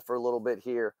H2O for a little bit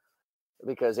here,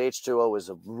 because H2O is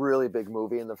a really big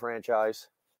movie in the franchise.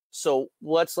 So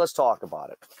let's talk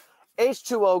about it.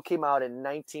 H2O came out in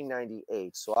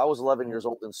 1998, so I was 11 years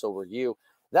old, and so were you.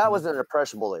 That was an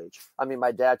impressionable age. I mean,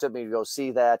 my dad took me to go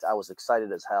see that. I was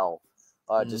excited as hell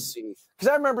to see, because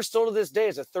I remember still to this day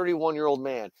as a 31-year-old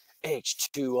man,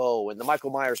 H2O and the Michael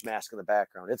Myers mask in the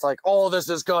background. It's like, oh, this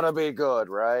is gonna be good,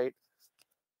 right?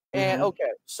 And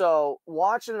okay, so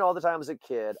watching it all the time as a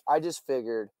kid, I just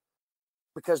figured,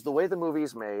 because the way the movie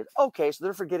is made, okay, so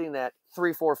they're forgetting that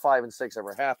 3, 4, 5, and 6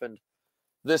 ever happened.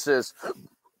 This is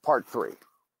part 3,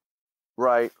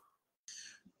 right?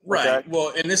 Right. Okay.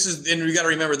 Well, and we got to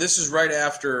remember, this is right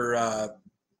after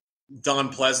Don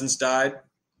Pleasance died.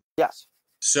 Yes.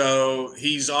 So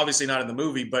he's obviously not in the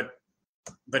movie, but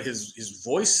his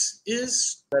voice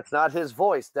is. That's not his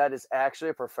voice. That is actually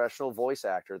a professional voice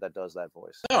actor that does that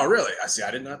voice. Oh, really?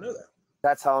 I did not know that.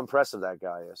 That's how impressive that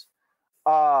guy is.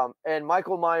 And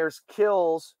Michael Myers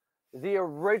kills the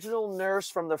original nurse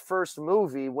from the first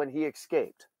movie when he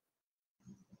escaped.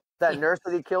 That nurse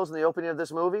that he kills in the opening of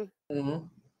this movie. Mm-hmm.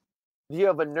 You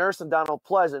have a nurse and Donald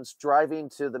Pleasance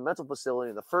driving to the mental facility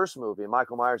in the first movie, and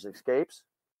Michael Myers escapes.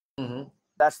 Mm-hmm.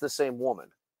 That's the same woman,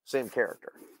 same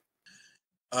character.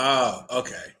 Oh,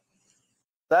 okay.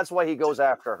 That's why he goes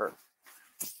after her.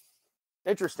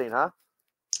 Interesting, huh?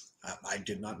 I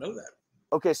did not know that.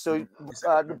 Okay, so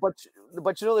but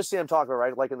you know the scene I'm talking about,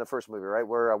 right? Like in the first movie, right?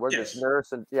 Where Yes. this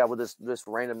nurse and with this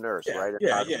random nurse, right?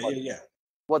 Yeah.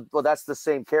 Well, that's the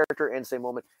same character and same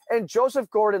moment. And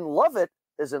Joseph Gordon-Levitt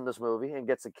is in this movie and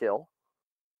gets a kill.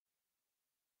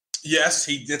 Yes,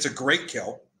 it's a great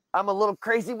kill. I'm a little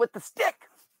crazy with the stick.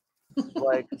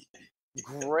 Like,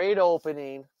 great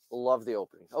opening. Love the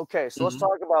opening. Okay, so let's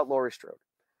talk about Laurie Strode.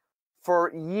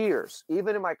 For years,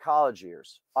 even in my college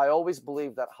years, I always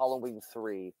believed that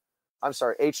H2O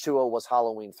was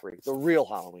Halloween 3, the real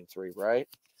Halloween 3, right?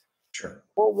 Sure.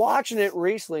 Well, watching it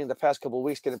recently in the past couple of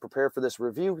weeks, getting prepared for this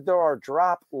review, there are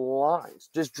drop lines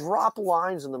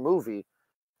in the movie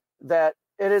that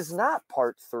it is not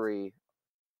part 3.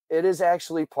 It is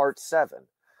actually part 7.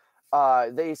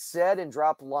 They said and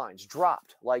dropped,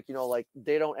 like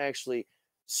they don't actually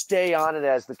stay on it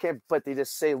as the kid, but they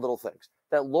just say little things.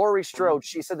 That Laurie Strode,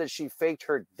 she said that she faked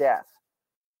her death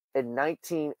in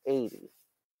 1980,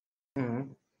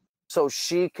 so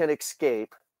she can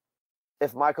escape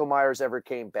if Michael Myers ever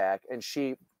came back, and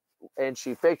she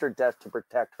faked her death to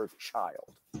protect her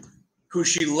child, who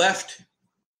she left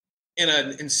in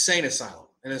an insane asylum.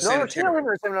 No,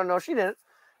 she didn't.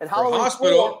 And Halloween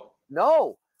hospital. 4,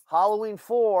 no, Halloween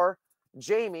 4,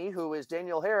 Jamie, who is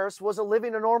Danielle Harris, was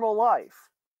living a normal life.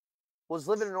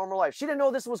 She didn't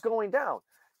know this was going down.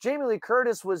 Jamie Lee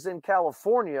Curtis was in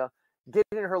California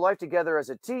getting her life together as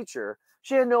a teacher.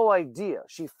 She had no idea.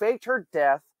 She faked her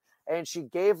death and she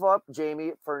gave up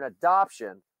Jamie for an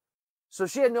adoption. So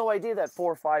she had no idea that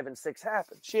 4, 5, and 6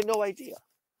 happened. She had no idea.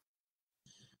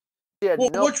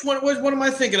 Which one? What am I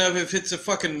thinking of? If it's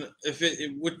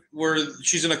where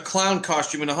she's in a clown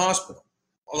costume in a hospital,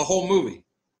 or the whole movie?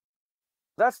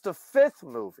 That's the 5th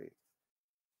movie.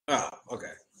 Oh,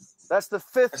 okay. That's the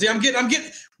 5th. See, I'm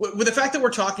getting with the fact that we're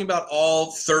talking about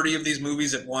all 30 of these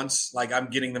movies at once. Like, I'm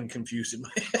getting them confused in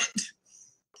my head.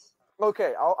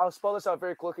 Okay, I'll spell this out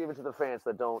very quickly, even to the fans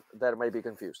that might be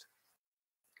confused.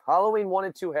 Halloween 1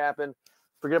 and 2 happened.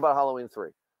 Forget about Halloween 3.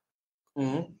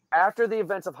 After the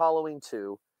events of Halloween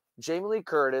 2, Jamie Lee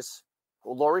Curtis,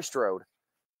 Laurie Strode,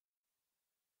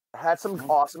 had some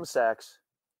awesome sex,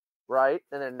 right?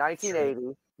 And in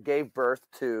 1980, gave birth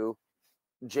to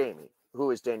Jamie,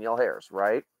 who is Danielle Harris,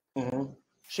 right?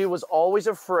 She was always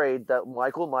afraid that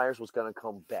Michael Myers was going to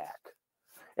come back.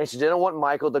 And she didn't want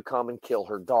Michael to come and kill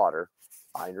her daughter.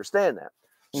 I understand that.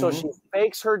 So she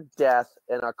fakes her death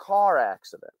in a car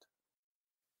accident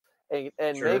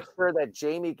and makes sure that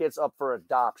Jamie gets up for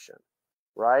adoption,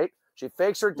 right? She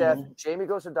fakes her death. Jamie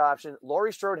goes to adoption.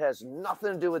 Laurie Strode has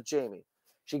nothing to do with Jamie.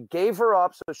 She gave her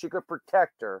up so she could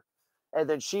protect her. And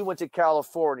then she went to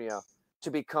California to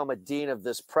become a dean of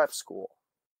this prep school.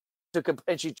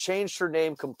 And she changed her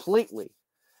name completely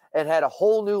and had a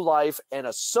whole new life and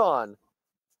a son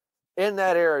in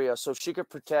that area so she could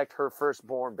protect her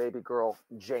firstborn baby girl,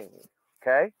 Jamie.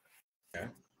 Okay?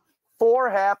 4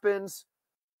 happens.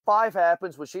 5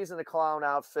 happens when she's in the clown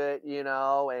outfit,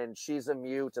 and she's a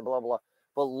mute and blah, blah, blah.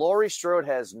 But Laurie Strode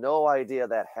has no idea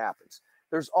that happens.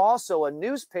 There's also a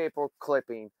newspaper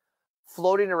clipping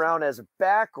floating around as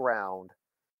background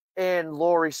in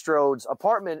Laurie Strode's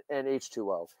apartment in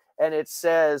H2O. And it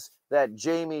says that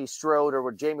Jamie Strode,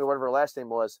 or Jamie, whatever her last name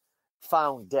was,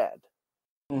 found dead.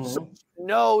 So she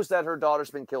knows that her daughter's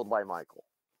been killed by Michael.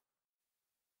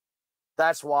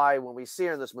 That's why when we see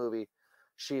her in this movie,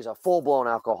 she's a full-blown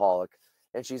alcoholic,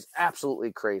 and she's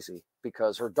absolutely crazy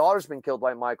because her daughter's been killed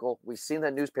by Michael. We've seen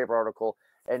that newspaper article,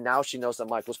 and now she knows that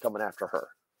Michael's coming after her.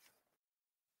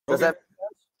 Does that make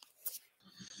sense?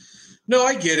 No,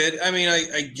 I get it. I mean,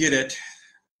 I get it.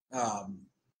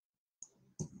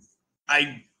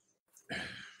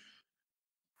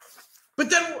 But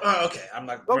then, okay, I'm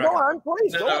not. Go on,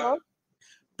 please. Go on.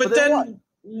 But then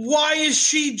why is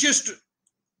she just?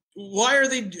 Why are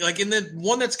they like in the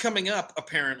one that's coming up?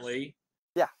 Apparently,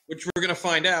 which we're gonna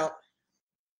find out.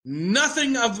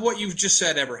 Nothing of what you've just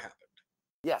said ever happened.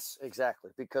 Yes, exactly.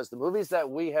 Because the movies that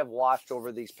we have watched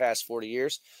over these past 40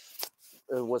 years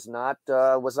was not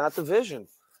the vision.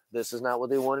 This is not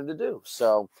what they wanted to do.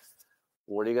 So,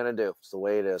 what are you gonna do? It's the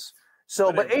way it is.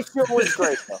 So, but H2O was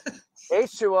great though.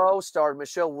 H2O starred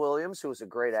Michelle Williams, who is a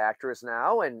great actress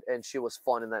now, and she was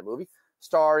fun in that movie.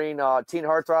 Starring teen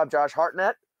heartthrob Josh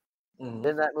Hartnett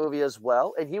in that movie as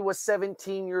well, and he was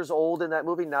 17 years old in that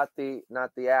movie, not the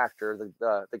actor,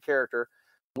 the character,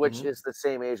 which is the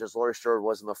same age as Laurie Strode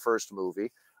was in the first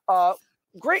movie.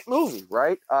 Great movie,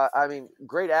 right? I mean,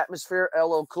 great atmosphere.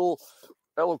 LL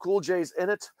Cool J's in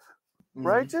it.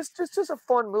 right? Just a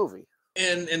fun movie.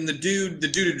 And the dude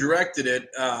who directed it,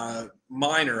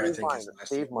 Miner, I think his last name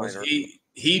Steve was. Miner.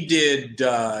 He did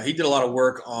a lot of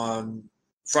work on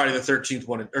Friday the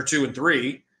 13th 2 and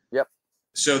 3. Yep.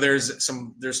 So there's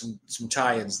some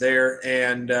tie-ins there,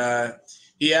 and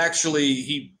he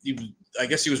actually I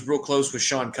guess he was real close with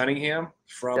Sean Cunningham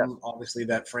from obviously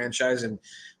that franchise, and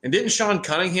didn't Sean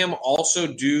Cunningham also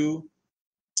do?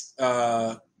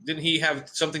 Didn't he have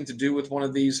something to do with one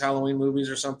of these Halloween movies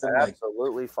or something?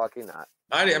 Absolutely fucking not.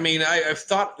 I mean, I've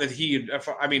thought that he.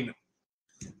 I mean,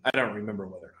 I don't remember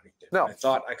whether or not he did. No. I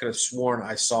thought I could have sworn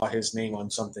I saw his name on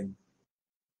something.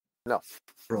 No.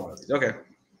 For one of these. Okay.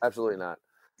 Absolutely not.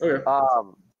 Okay.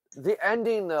 The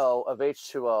ending though of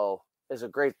H2O is a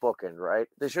great bookend, right?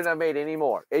 They shouldn't have made any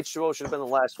more. H2O should have been the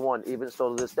last one, even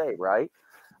still to this day, right?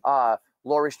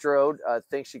 Laurie Strode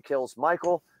thinks she kills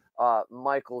Michael.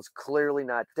 Michael's clearly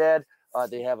not dead.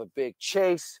 They have a big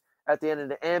chase. At the end of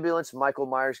the ambulance, Michael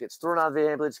Myers gets thrown out of the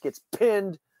ambulance, gets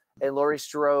pinned, and Laurie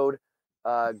Strode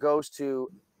goes to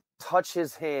touch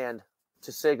his hand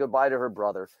to say goodbye to her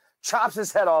brother, chops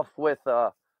his head off with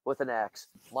an axe.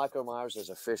 Michael Myers is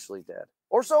officially dead.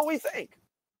 Or so we think.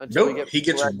 Nope, he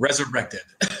gets resurrected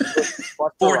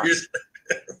 4 years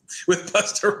with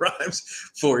Buster Rhymes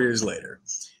 4 years later.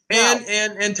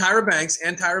 And Tyra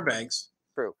Banks.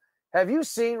 True. Have you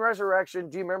seen Resurrection?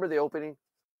 Do you remember the opening?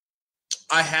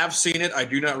 I have seen it. I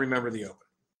do not remember the opening.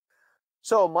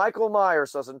 So Michael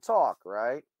Myers doesn't talk,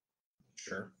 right?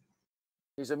 Sure.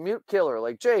 He's a mute killer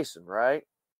like Jason, right?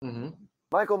 Mm-hmm.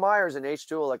 Michael Myers in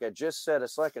H2O, like I just said a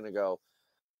second ago,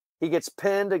 he gets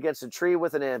pinned against a tree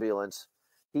with an ambulance.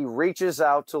 He reaches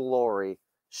out to Laurie.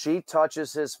 She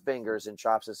touches his fingers and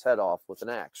chops his head off with an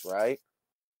axe, right?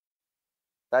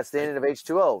 That's the ending of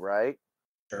H2O, right?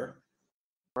 Sure.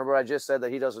 Remember I just said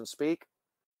that he doesn't speak?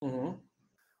 Mm-hmm.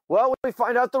 Well, we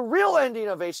find out the real ending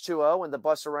of H2O and the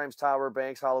Busta Rhymes Tyra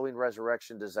Banks Halloween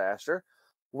Resurrection disaster,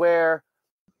 where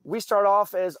we start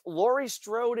off as Laurie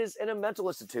Strode is in a mental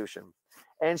institution,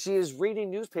 and she is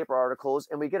reading newspaper articles,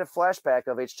 and we get a flashback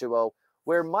of H2O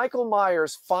where Michael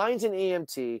Myers finds an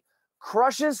EMT,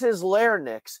 crushes his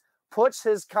larynx, puts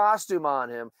his costume on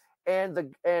him,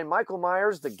 and Michael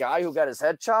Myers, the guy who got his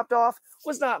head chopped off,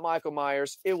 was not Michael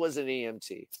Myers. It was an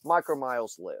EMT. Michael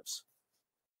Myers lives.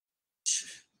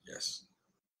 Yes.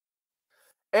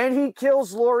 And he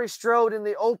kills Laurie Strode in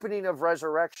the opening of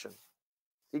Resurrection.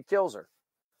 He kills her.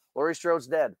 Laurie Strode's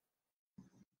dead.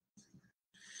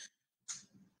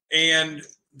 And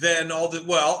then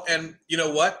and you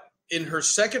know what? In her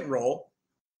second role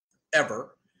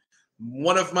ever,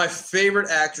 one of my favorite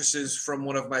actresses from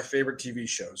one of my favorite TV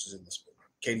shows is in this movie,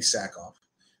 Katie Sackhoff.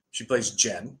 She plays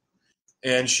Jen,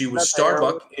 and she was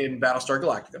Starbuck in Battlestar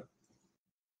Galactica.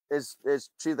 Is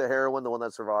she the heroine, the one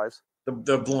that survives?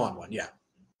 The blonde one, yeah.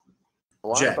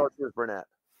 Well, I thought she was brunette.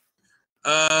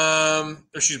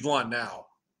 She's blonde now.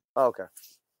 Oh, okay,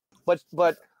 but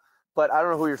I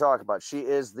don't know who you're talking about. She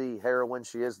is the heroine.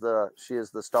 She is the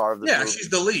star of the movie. She's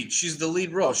the lead. She's the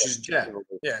lead role. Okay. She's Jen.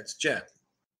 Yeah, it's Jen.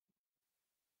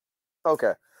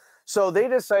 Okay. So they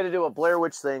decided to do a Blair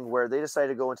Witch thing where they decided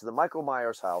to go into the Michael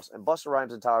Myers house, and Busta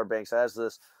Rhymes and Tyra Banks has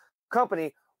this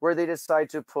company where they decide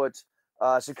to put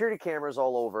security cameras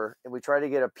all over, and we try to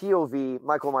get a POV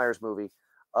Michael Myers movie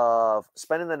of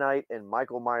spending the night in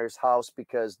Michael Myers' house,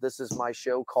 because this is my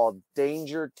show called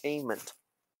Dangertainment.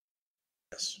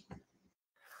 Yes.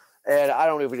 And I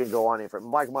don't know if we didn't go on any for it.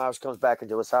 Michael Myers comes back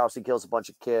into his house. He kills a bunch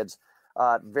of kids.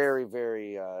 Very,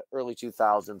 very early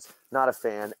 2000s. Not a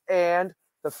fan. And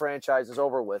the franchise is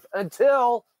over with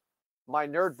until my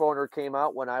nerd boner came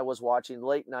out when I was watching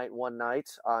Late Night one night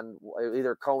on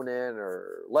either Conan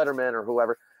or Letterman or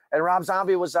whoever. And Rob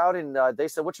Zombie was out, and they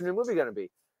said, "What's your new movie going to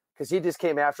be?" Because he just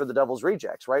came after The Devil's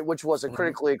Rejects, right? Which was a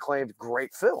critically acclaimed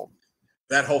great film.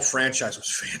 That whole franchise was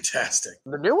fantastic.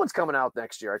 The new one's coming out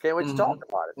next year. I can't wait to talk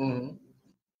about it. Mm-hmm.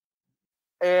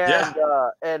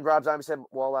 And Rob Zombie said,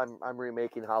 "Well, I'm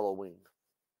remaking Halloween."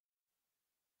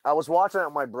 I was watching it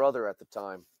with my brother at the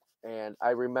time, and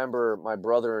I remember my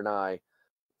brother and I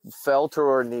fell to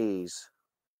our knees,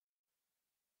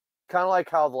 kind of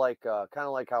like how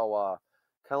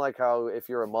if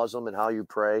you're a Muslim and how you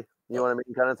pray, you know what I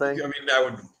mean, kind of thing. I mean,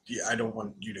 I don't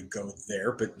want you to go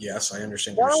there, but yes, I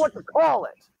understand. I don't know what to call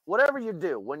it. Whatever you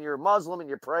do when you're Muslim and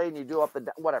you pray and you do up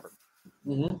the whatever.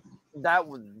 Mm-hmm. That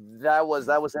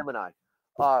was him and I.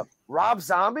 Rob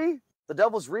Zombie, The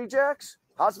Devil's Rejects,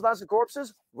 House of Thousand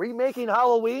Corpses, remaking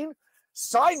Halloween.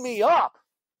 Sign me up.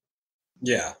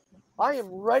 Yeah. I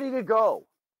am ready to go.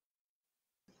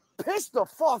 Piss the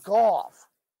fuck off.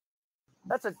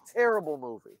 That's a terrible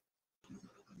movie.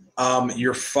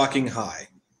 You're fucking high.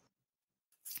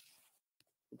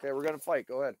 Okay, we're gonna fight.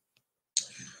 Go ahead.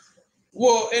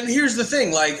 Well, and here's the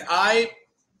thing. Like,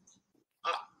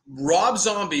 Rob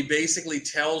Zombie basically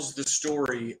tells the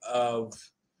story of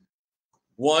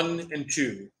 1 and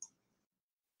 2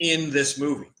 in this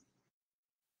movie.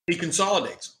 He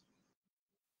consolidates,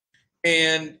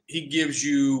 and he gives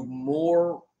you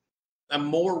a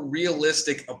more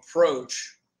realistic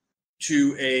approach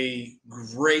to a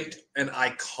great and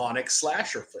iconic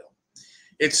slasher film.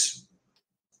 It's,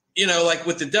 you know, like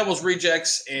with the Devil's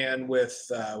Rejects and with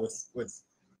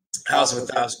House of a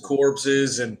Thousand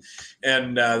Corpses and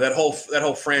that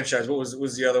whole franchise. What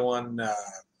was the other one? No,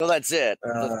 that's it.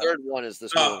 The third one is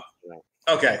this one.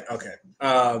 Okay.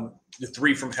 The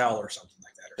 3 from Hell or something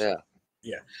like that.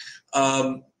 Yeah.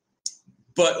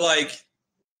 But like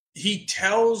he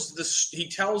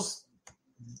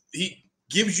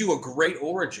gives you a great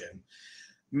origin,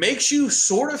 makes you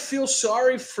sort of feel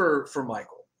sorry for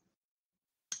Michael.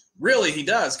 Really, he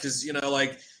does, because, you know,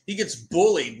 like, he gets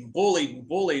bullied,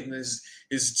 and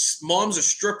his mom's a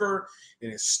stripper,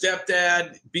 and his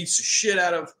stepdad beats the shit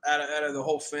out of the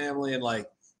whole family, and like,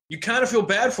 you kind of feel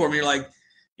bad for him. You're like,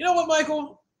 you know what,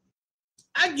 Michael?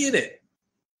 I get it.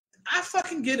 I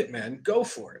fucking get it, man. Go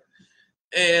for it.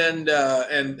 And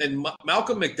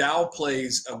Malcolm McDowell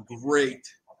plays a great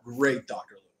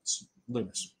Dr.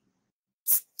 Loomis.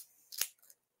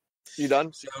 You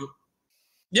done? So,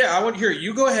 yeah, I want to hear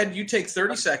you. Go ahead. You take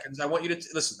 30 seconds. I want you to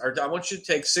listen. Or I want you to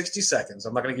take 60 seconds.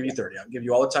 I'm not going to give you 30. I'll give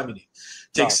you all the time you need.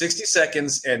 Take 60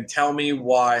 seconds and tell me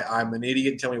why I'm an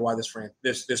idiot. Tell me why this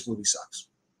movie sucks.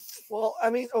 Well, I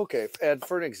mean, okay. And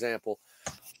for an example,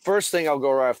 first thing I'll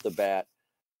go right off the bat,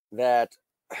 that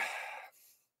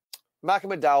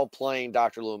Malcolm McDowell playing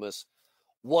Dr. Loomis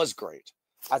was great.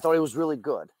 I thought he was really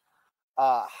good.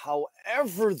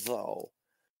 However, though,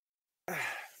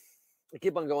 I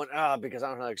keep on going, because I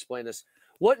don't know how to explain this.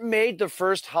 What made the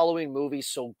first Halloween movie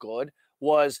so good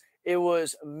was it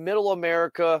was middle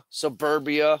America,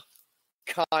 suburbia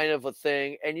kind of a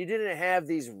thing. And you didn't have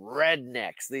these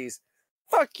rednecks, these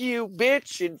fuck you,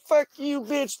 bitch, and fuck you,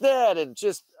 bitch, dad. And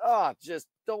just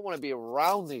don't want to be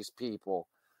around these people.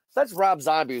 That's Rob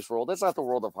Zombie's world. That's not the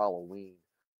world of Halloween.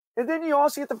 And then you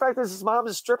also get the fact that his mom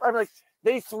is a stripper. I'm like,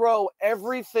 they throw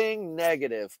everything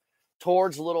negative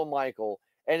towards little Michael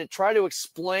and try to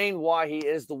explain why he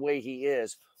is the way he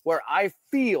is, where I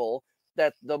feel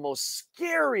that the most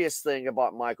scariest thing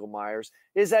about Michael Myers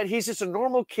is that he's just a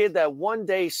normal kid that one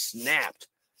day snapped.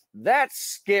 That's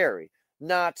scary.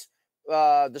 Not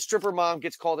the stripper mom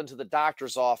gets called into the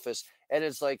doctor's office and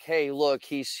it's like, hey, look,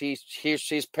 he's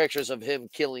pictures of him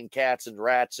killing cats and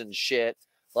rats and shit.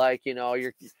 Like, you know,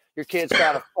 your kid's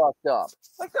kind of fucked up.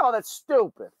 Like, no, that's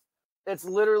stupid. It's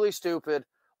literally stupid.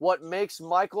 What makes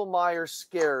Michael Myers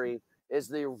scary is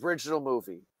the original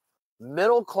movie.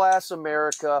 Middle-class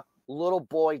America, little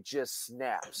boy just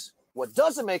snaps. What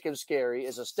doesn't make him scary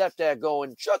is a stepdad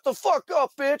going, shut the fuck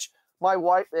up, bitch. My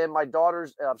wife and my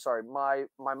daughter's, my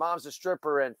mom's a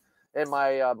stripper and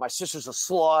my sister's a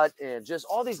slut and just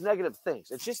all these negative things.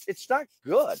 It's not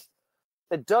good.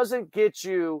 It doesn't get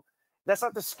you, that's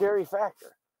not the scary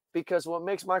factor. Because what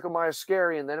makes Michael Myers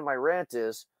scary, and then my rant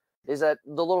is that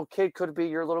the little kid could be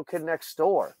your little kid next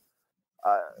door.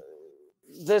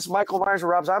 This Michael Myers and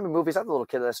Rob Zombie movie is not the little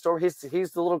kid next door. He's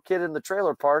the little kid in the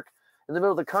trailer park in the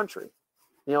middle of the country.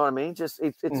 You know what I mean? Just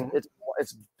it's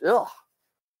ugh.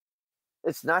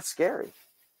 It's not scary.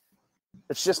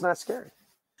 It's just not scary.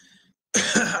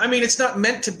 I mean, it's not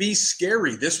meant to be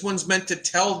scary. This one's meant to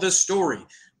tell the story.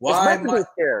 Why? It's meant to be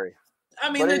scary.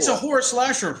 I mean, it's a horror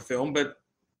slasher film, but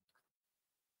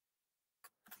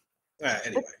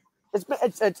anyway.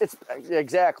 It's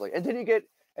exactly. And then you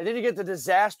get the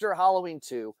disaster Halloween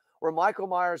 2, where Michael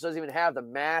Myers doesn't even have the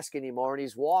mask anymore, and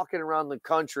he's walking around the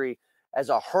country as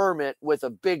a hermit with a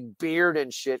big beard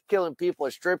and shit, killing people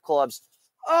at strip clubs.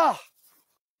 Oh,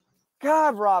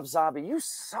 God, Rob Zombie, you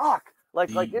suck.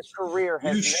 Like his career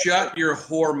has. You shut your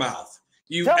whore mouth.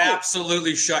 You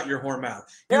absolutely shut your whore mouth.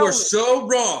 You are so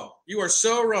wrong. You are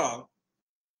so wrong.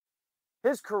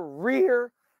 His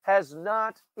career has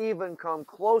not even come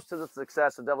close to the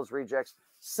success of Devil's Rejects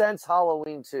since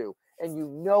Halloween 2. And you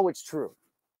know it's true.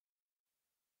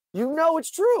 You know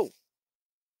it's true.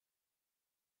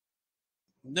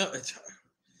 No,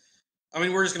 I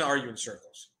mean, we're just going to argue in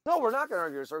circles. No, we're not going to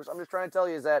argue in circles. I'm just trying to tell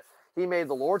you is that he made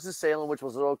The Lords of Salem, which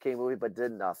was an okay movie, but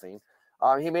did nothing.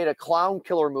 He made a clown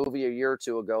killer movie a year or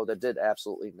two ago that did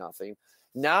absolutely nothing.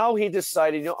 Now he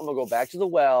decided, I'm going to go back to the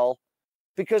well,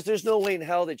 because there's no way in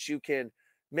hell that you can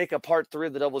make a part 3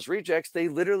 of the Devil's Rejects. They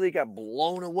literally got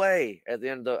blown away at the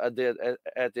end of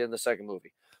the second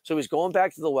movie. So he's going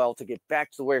back to the well to get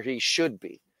back to where he should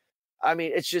be. I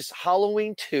mean, it's just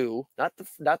Halloween 2, not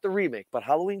the remake, but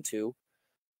Halloween 2.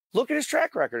 Look at his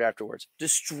track record afterwards.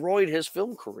 Destroyed his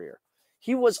film career.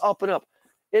 He was up and up.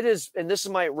 It is, and this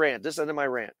is my rant. This is the end of my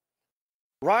rant.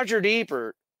 Roger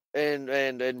Ebert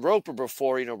and Roper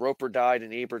before, Roper died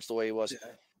and Ebert's the way he was. Yeah.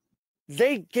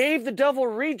 They gave The Devil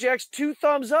Rejects 2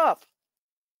 thumbs up.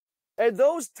 And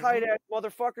those tight-ass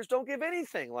motherfuckers don't give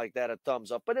anything like that a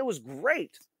thumbs up. But it was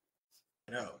great.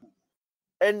 I know.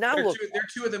 And now they were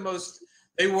two of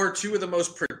the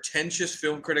most pretentious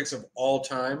film critics of all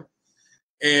time.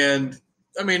 And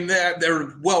I mean,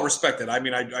 they're well respected. I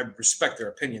mean, I respect their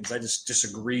opinions. I just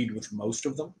disagreed with most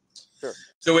of them. Sure.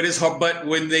 So it is hard, but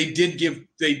when they did give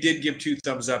 2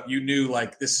 thumbs up, you knew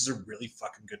like this is a really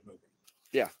fucking good movie.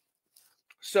 Yeah.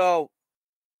 So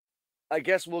I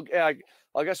guess we'll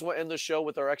end the show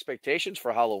with our expectations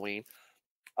for Halloween.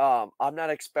 I'm not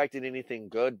expecting anything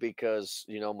good because,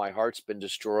 my heart's been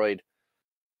destroyed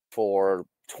for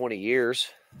 20 years.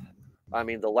 I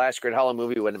mean, the last great Halloween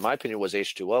movie, in my opinion, was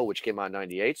H2O, which came out in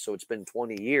 98. So it's been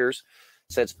 20 years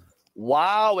since.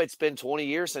 Wow, it's been 20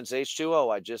 years since H2O.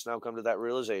 I just now come to that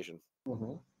realization.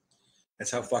 Mm-hmm.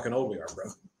 That's how fucking old we are, bro.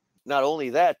 Not only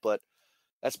that, but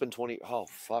that's been 20. Oh,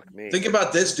 fuck me. Think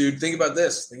about this, dude. Think about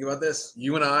this.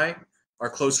 You and I are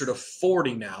closer to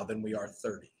 40 now than we are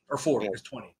 30. Or 40. It's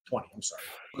 20. 20, I'm sorry.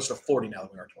 Closer to 40 now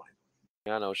than we are 20.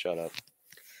 I know, shut up.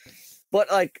 But,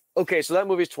 okay, so that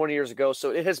movie's 20 years ago.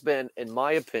 So it has been, in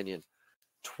my opinion,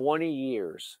 20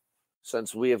 years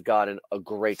since we have gotten a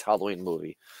great Halloween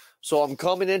movie. So I'm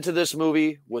coming into this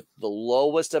movie with the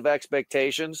lowest of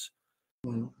expectations,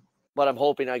 but I'm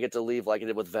hoping I get to leave like I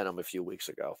did with Venom a few weeks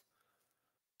ago.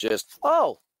 Just,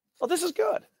 this is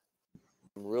good.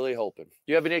 I'm really hoping. Do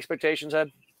you have any expectations,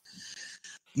 Ed?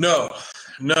 No.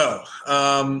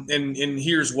 And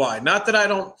here's why. Not that I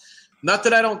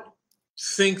don't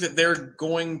think that they're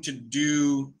going to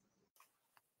do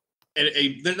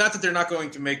not that they're not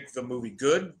going to make the movie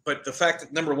good, but the fact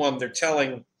that number one, they're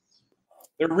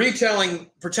retelling,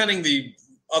 pretending the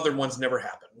other ones never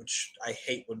happened, which I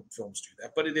hate when films do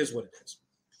that, but it is what it is.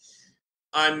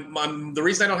 The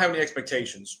reason I don't have any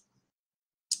expectations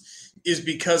is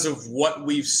because of what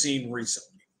we've seen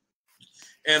recently.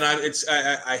 And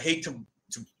I hate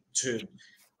to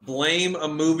blame a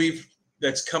movie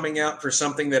that's coming out for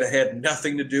something that it had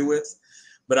nothing to do with,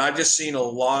 but I've just seen a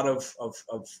lot of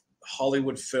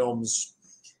Hollywood films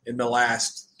in the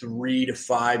last 3 to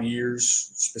 5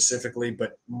 years specifically,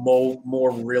 but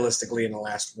more realistically in the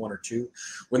last 1 or 2,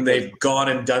 when they've gone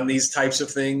and done these types of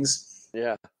things,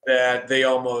 that they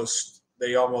almost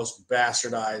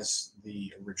bastardize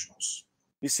the originals.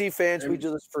 You see, fans, we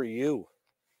do this for you.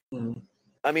 Mm-hmm.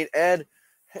 I mean, Ed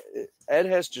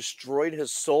has destroyed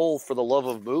his soul for the love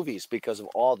of movies because of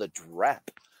all the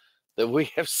drap that we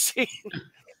have seen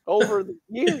over the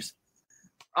years.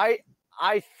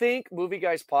 I think Movie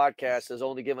Guys Podcast has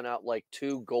only given out like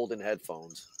 2 golden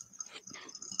headphones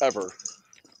ever,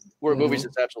 where movies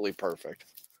is absolutely perfect.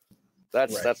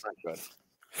 That's not good.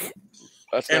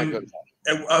 That's not good.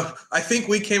 And I think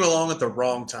we came along at the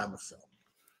wrong time of film.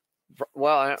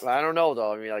 Well, I don't know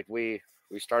though. I mean, like we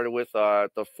started with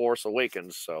The Force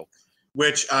Awakens, so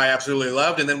which I absolutely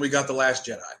loved, and then we got The Last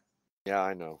Jedi. Yeah,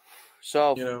 I know.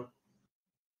 So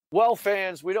well,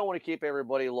 fans, we don't want to keep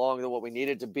everybody longer than what we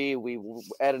needed to be.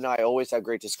 Ed and I always have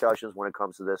great discussions when it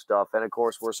comes to this stuff. And, of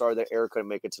course, we're sorry that Eric couldn't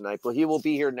make it tonight. But he will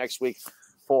be here next week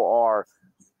for our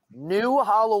new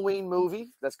Halloween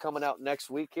movie that's coming out next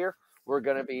week here. We're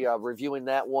going to be reviewing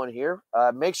that one here.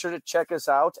 Make sure to check us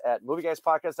out at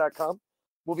movieguyspodcast.com,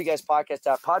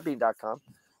 movieguyspodcast.podbean.com.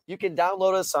 You can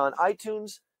download us on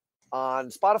iTunes, on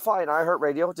Spotify and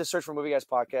iHeartRadio. Just search for Movie Guys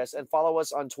Podcast and follow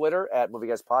us on Twitter at Movie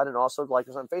Guys Pod, and also like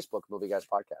us on Facebook, Movie Guys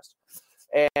Podcast.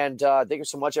 And thank you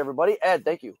so much, everybody. Ed,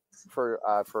 thank you for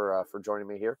joining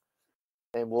me here.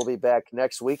 And we'll be back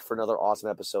next week for another awesome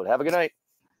episode. Have a good night.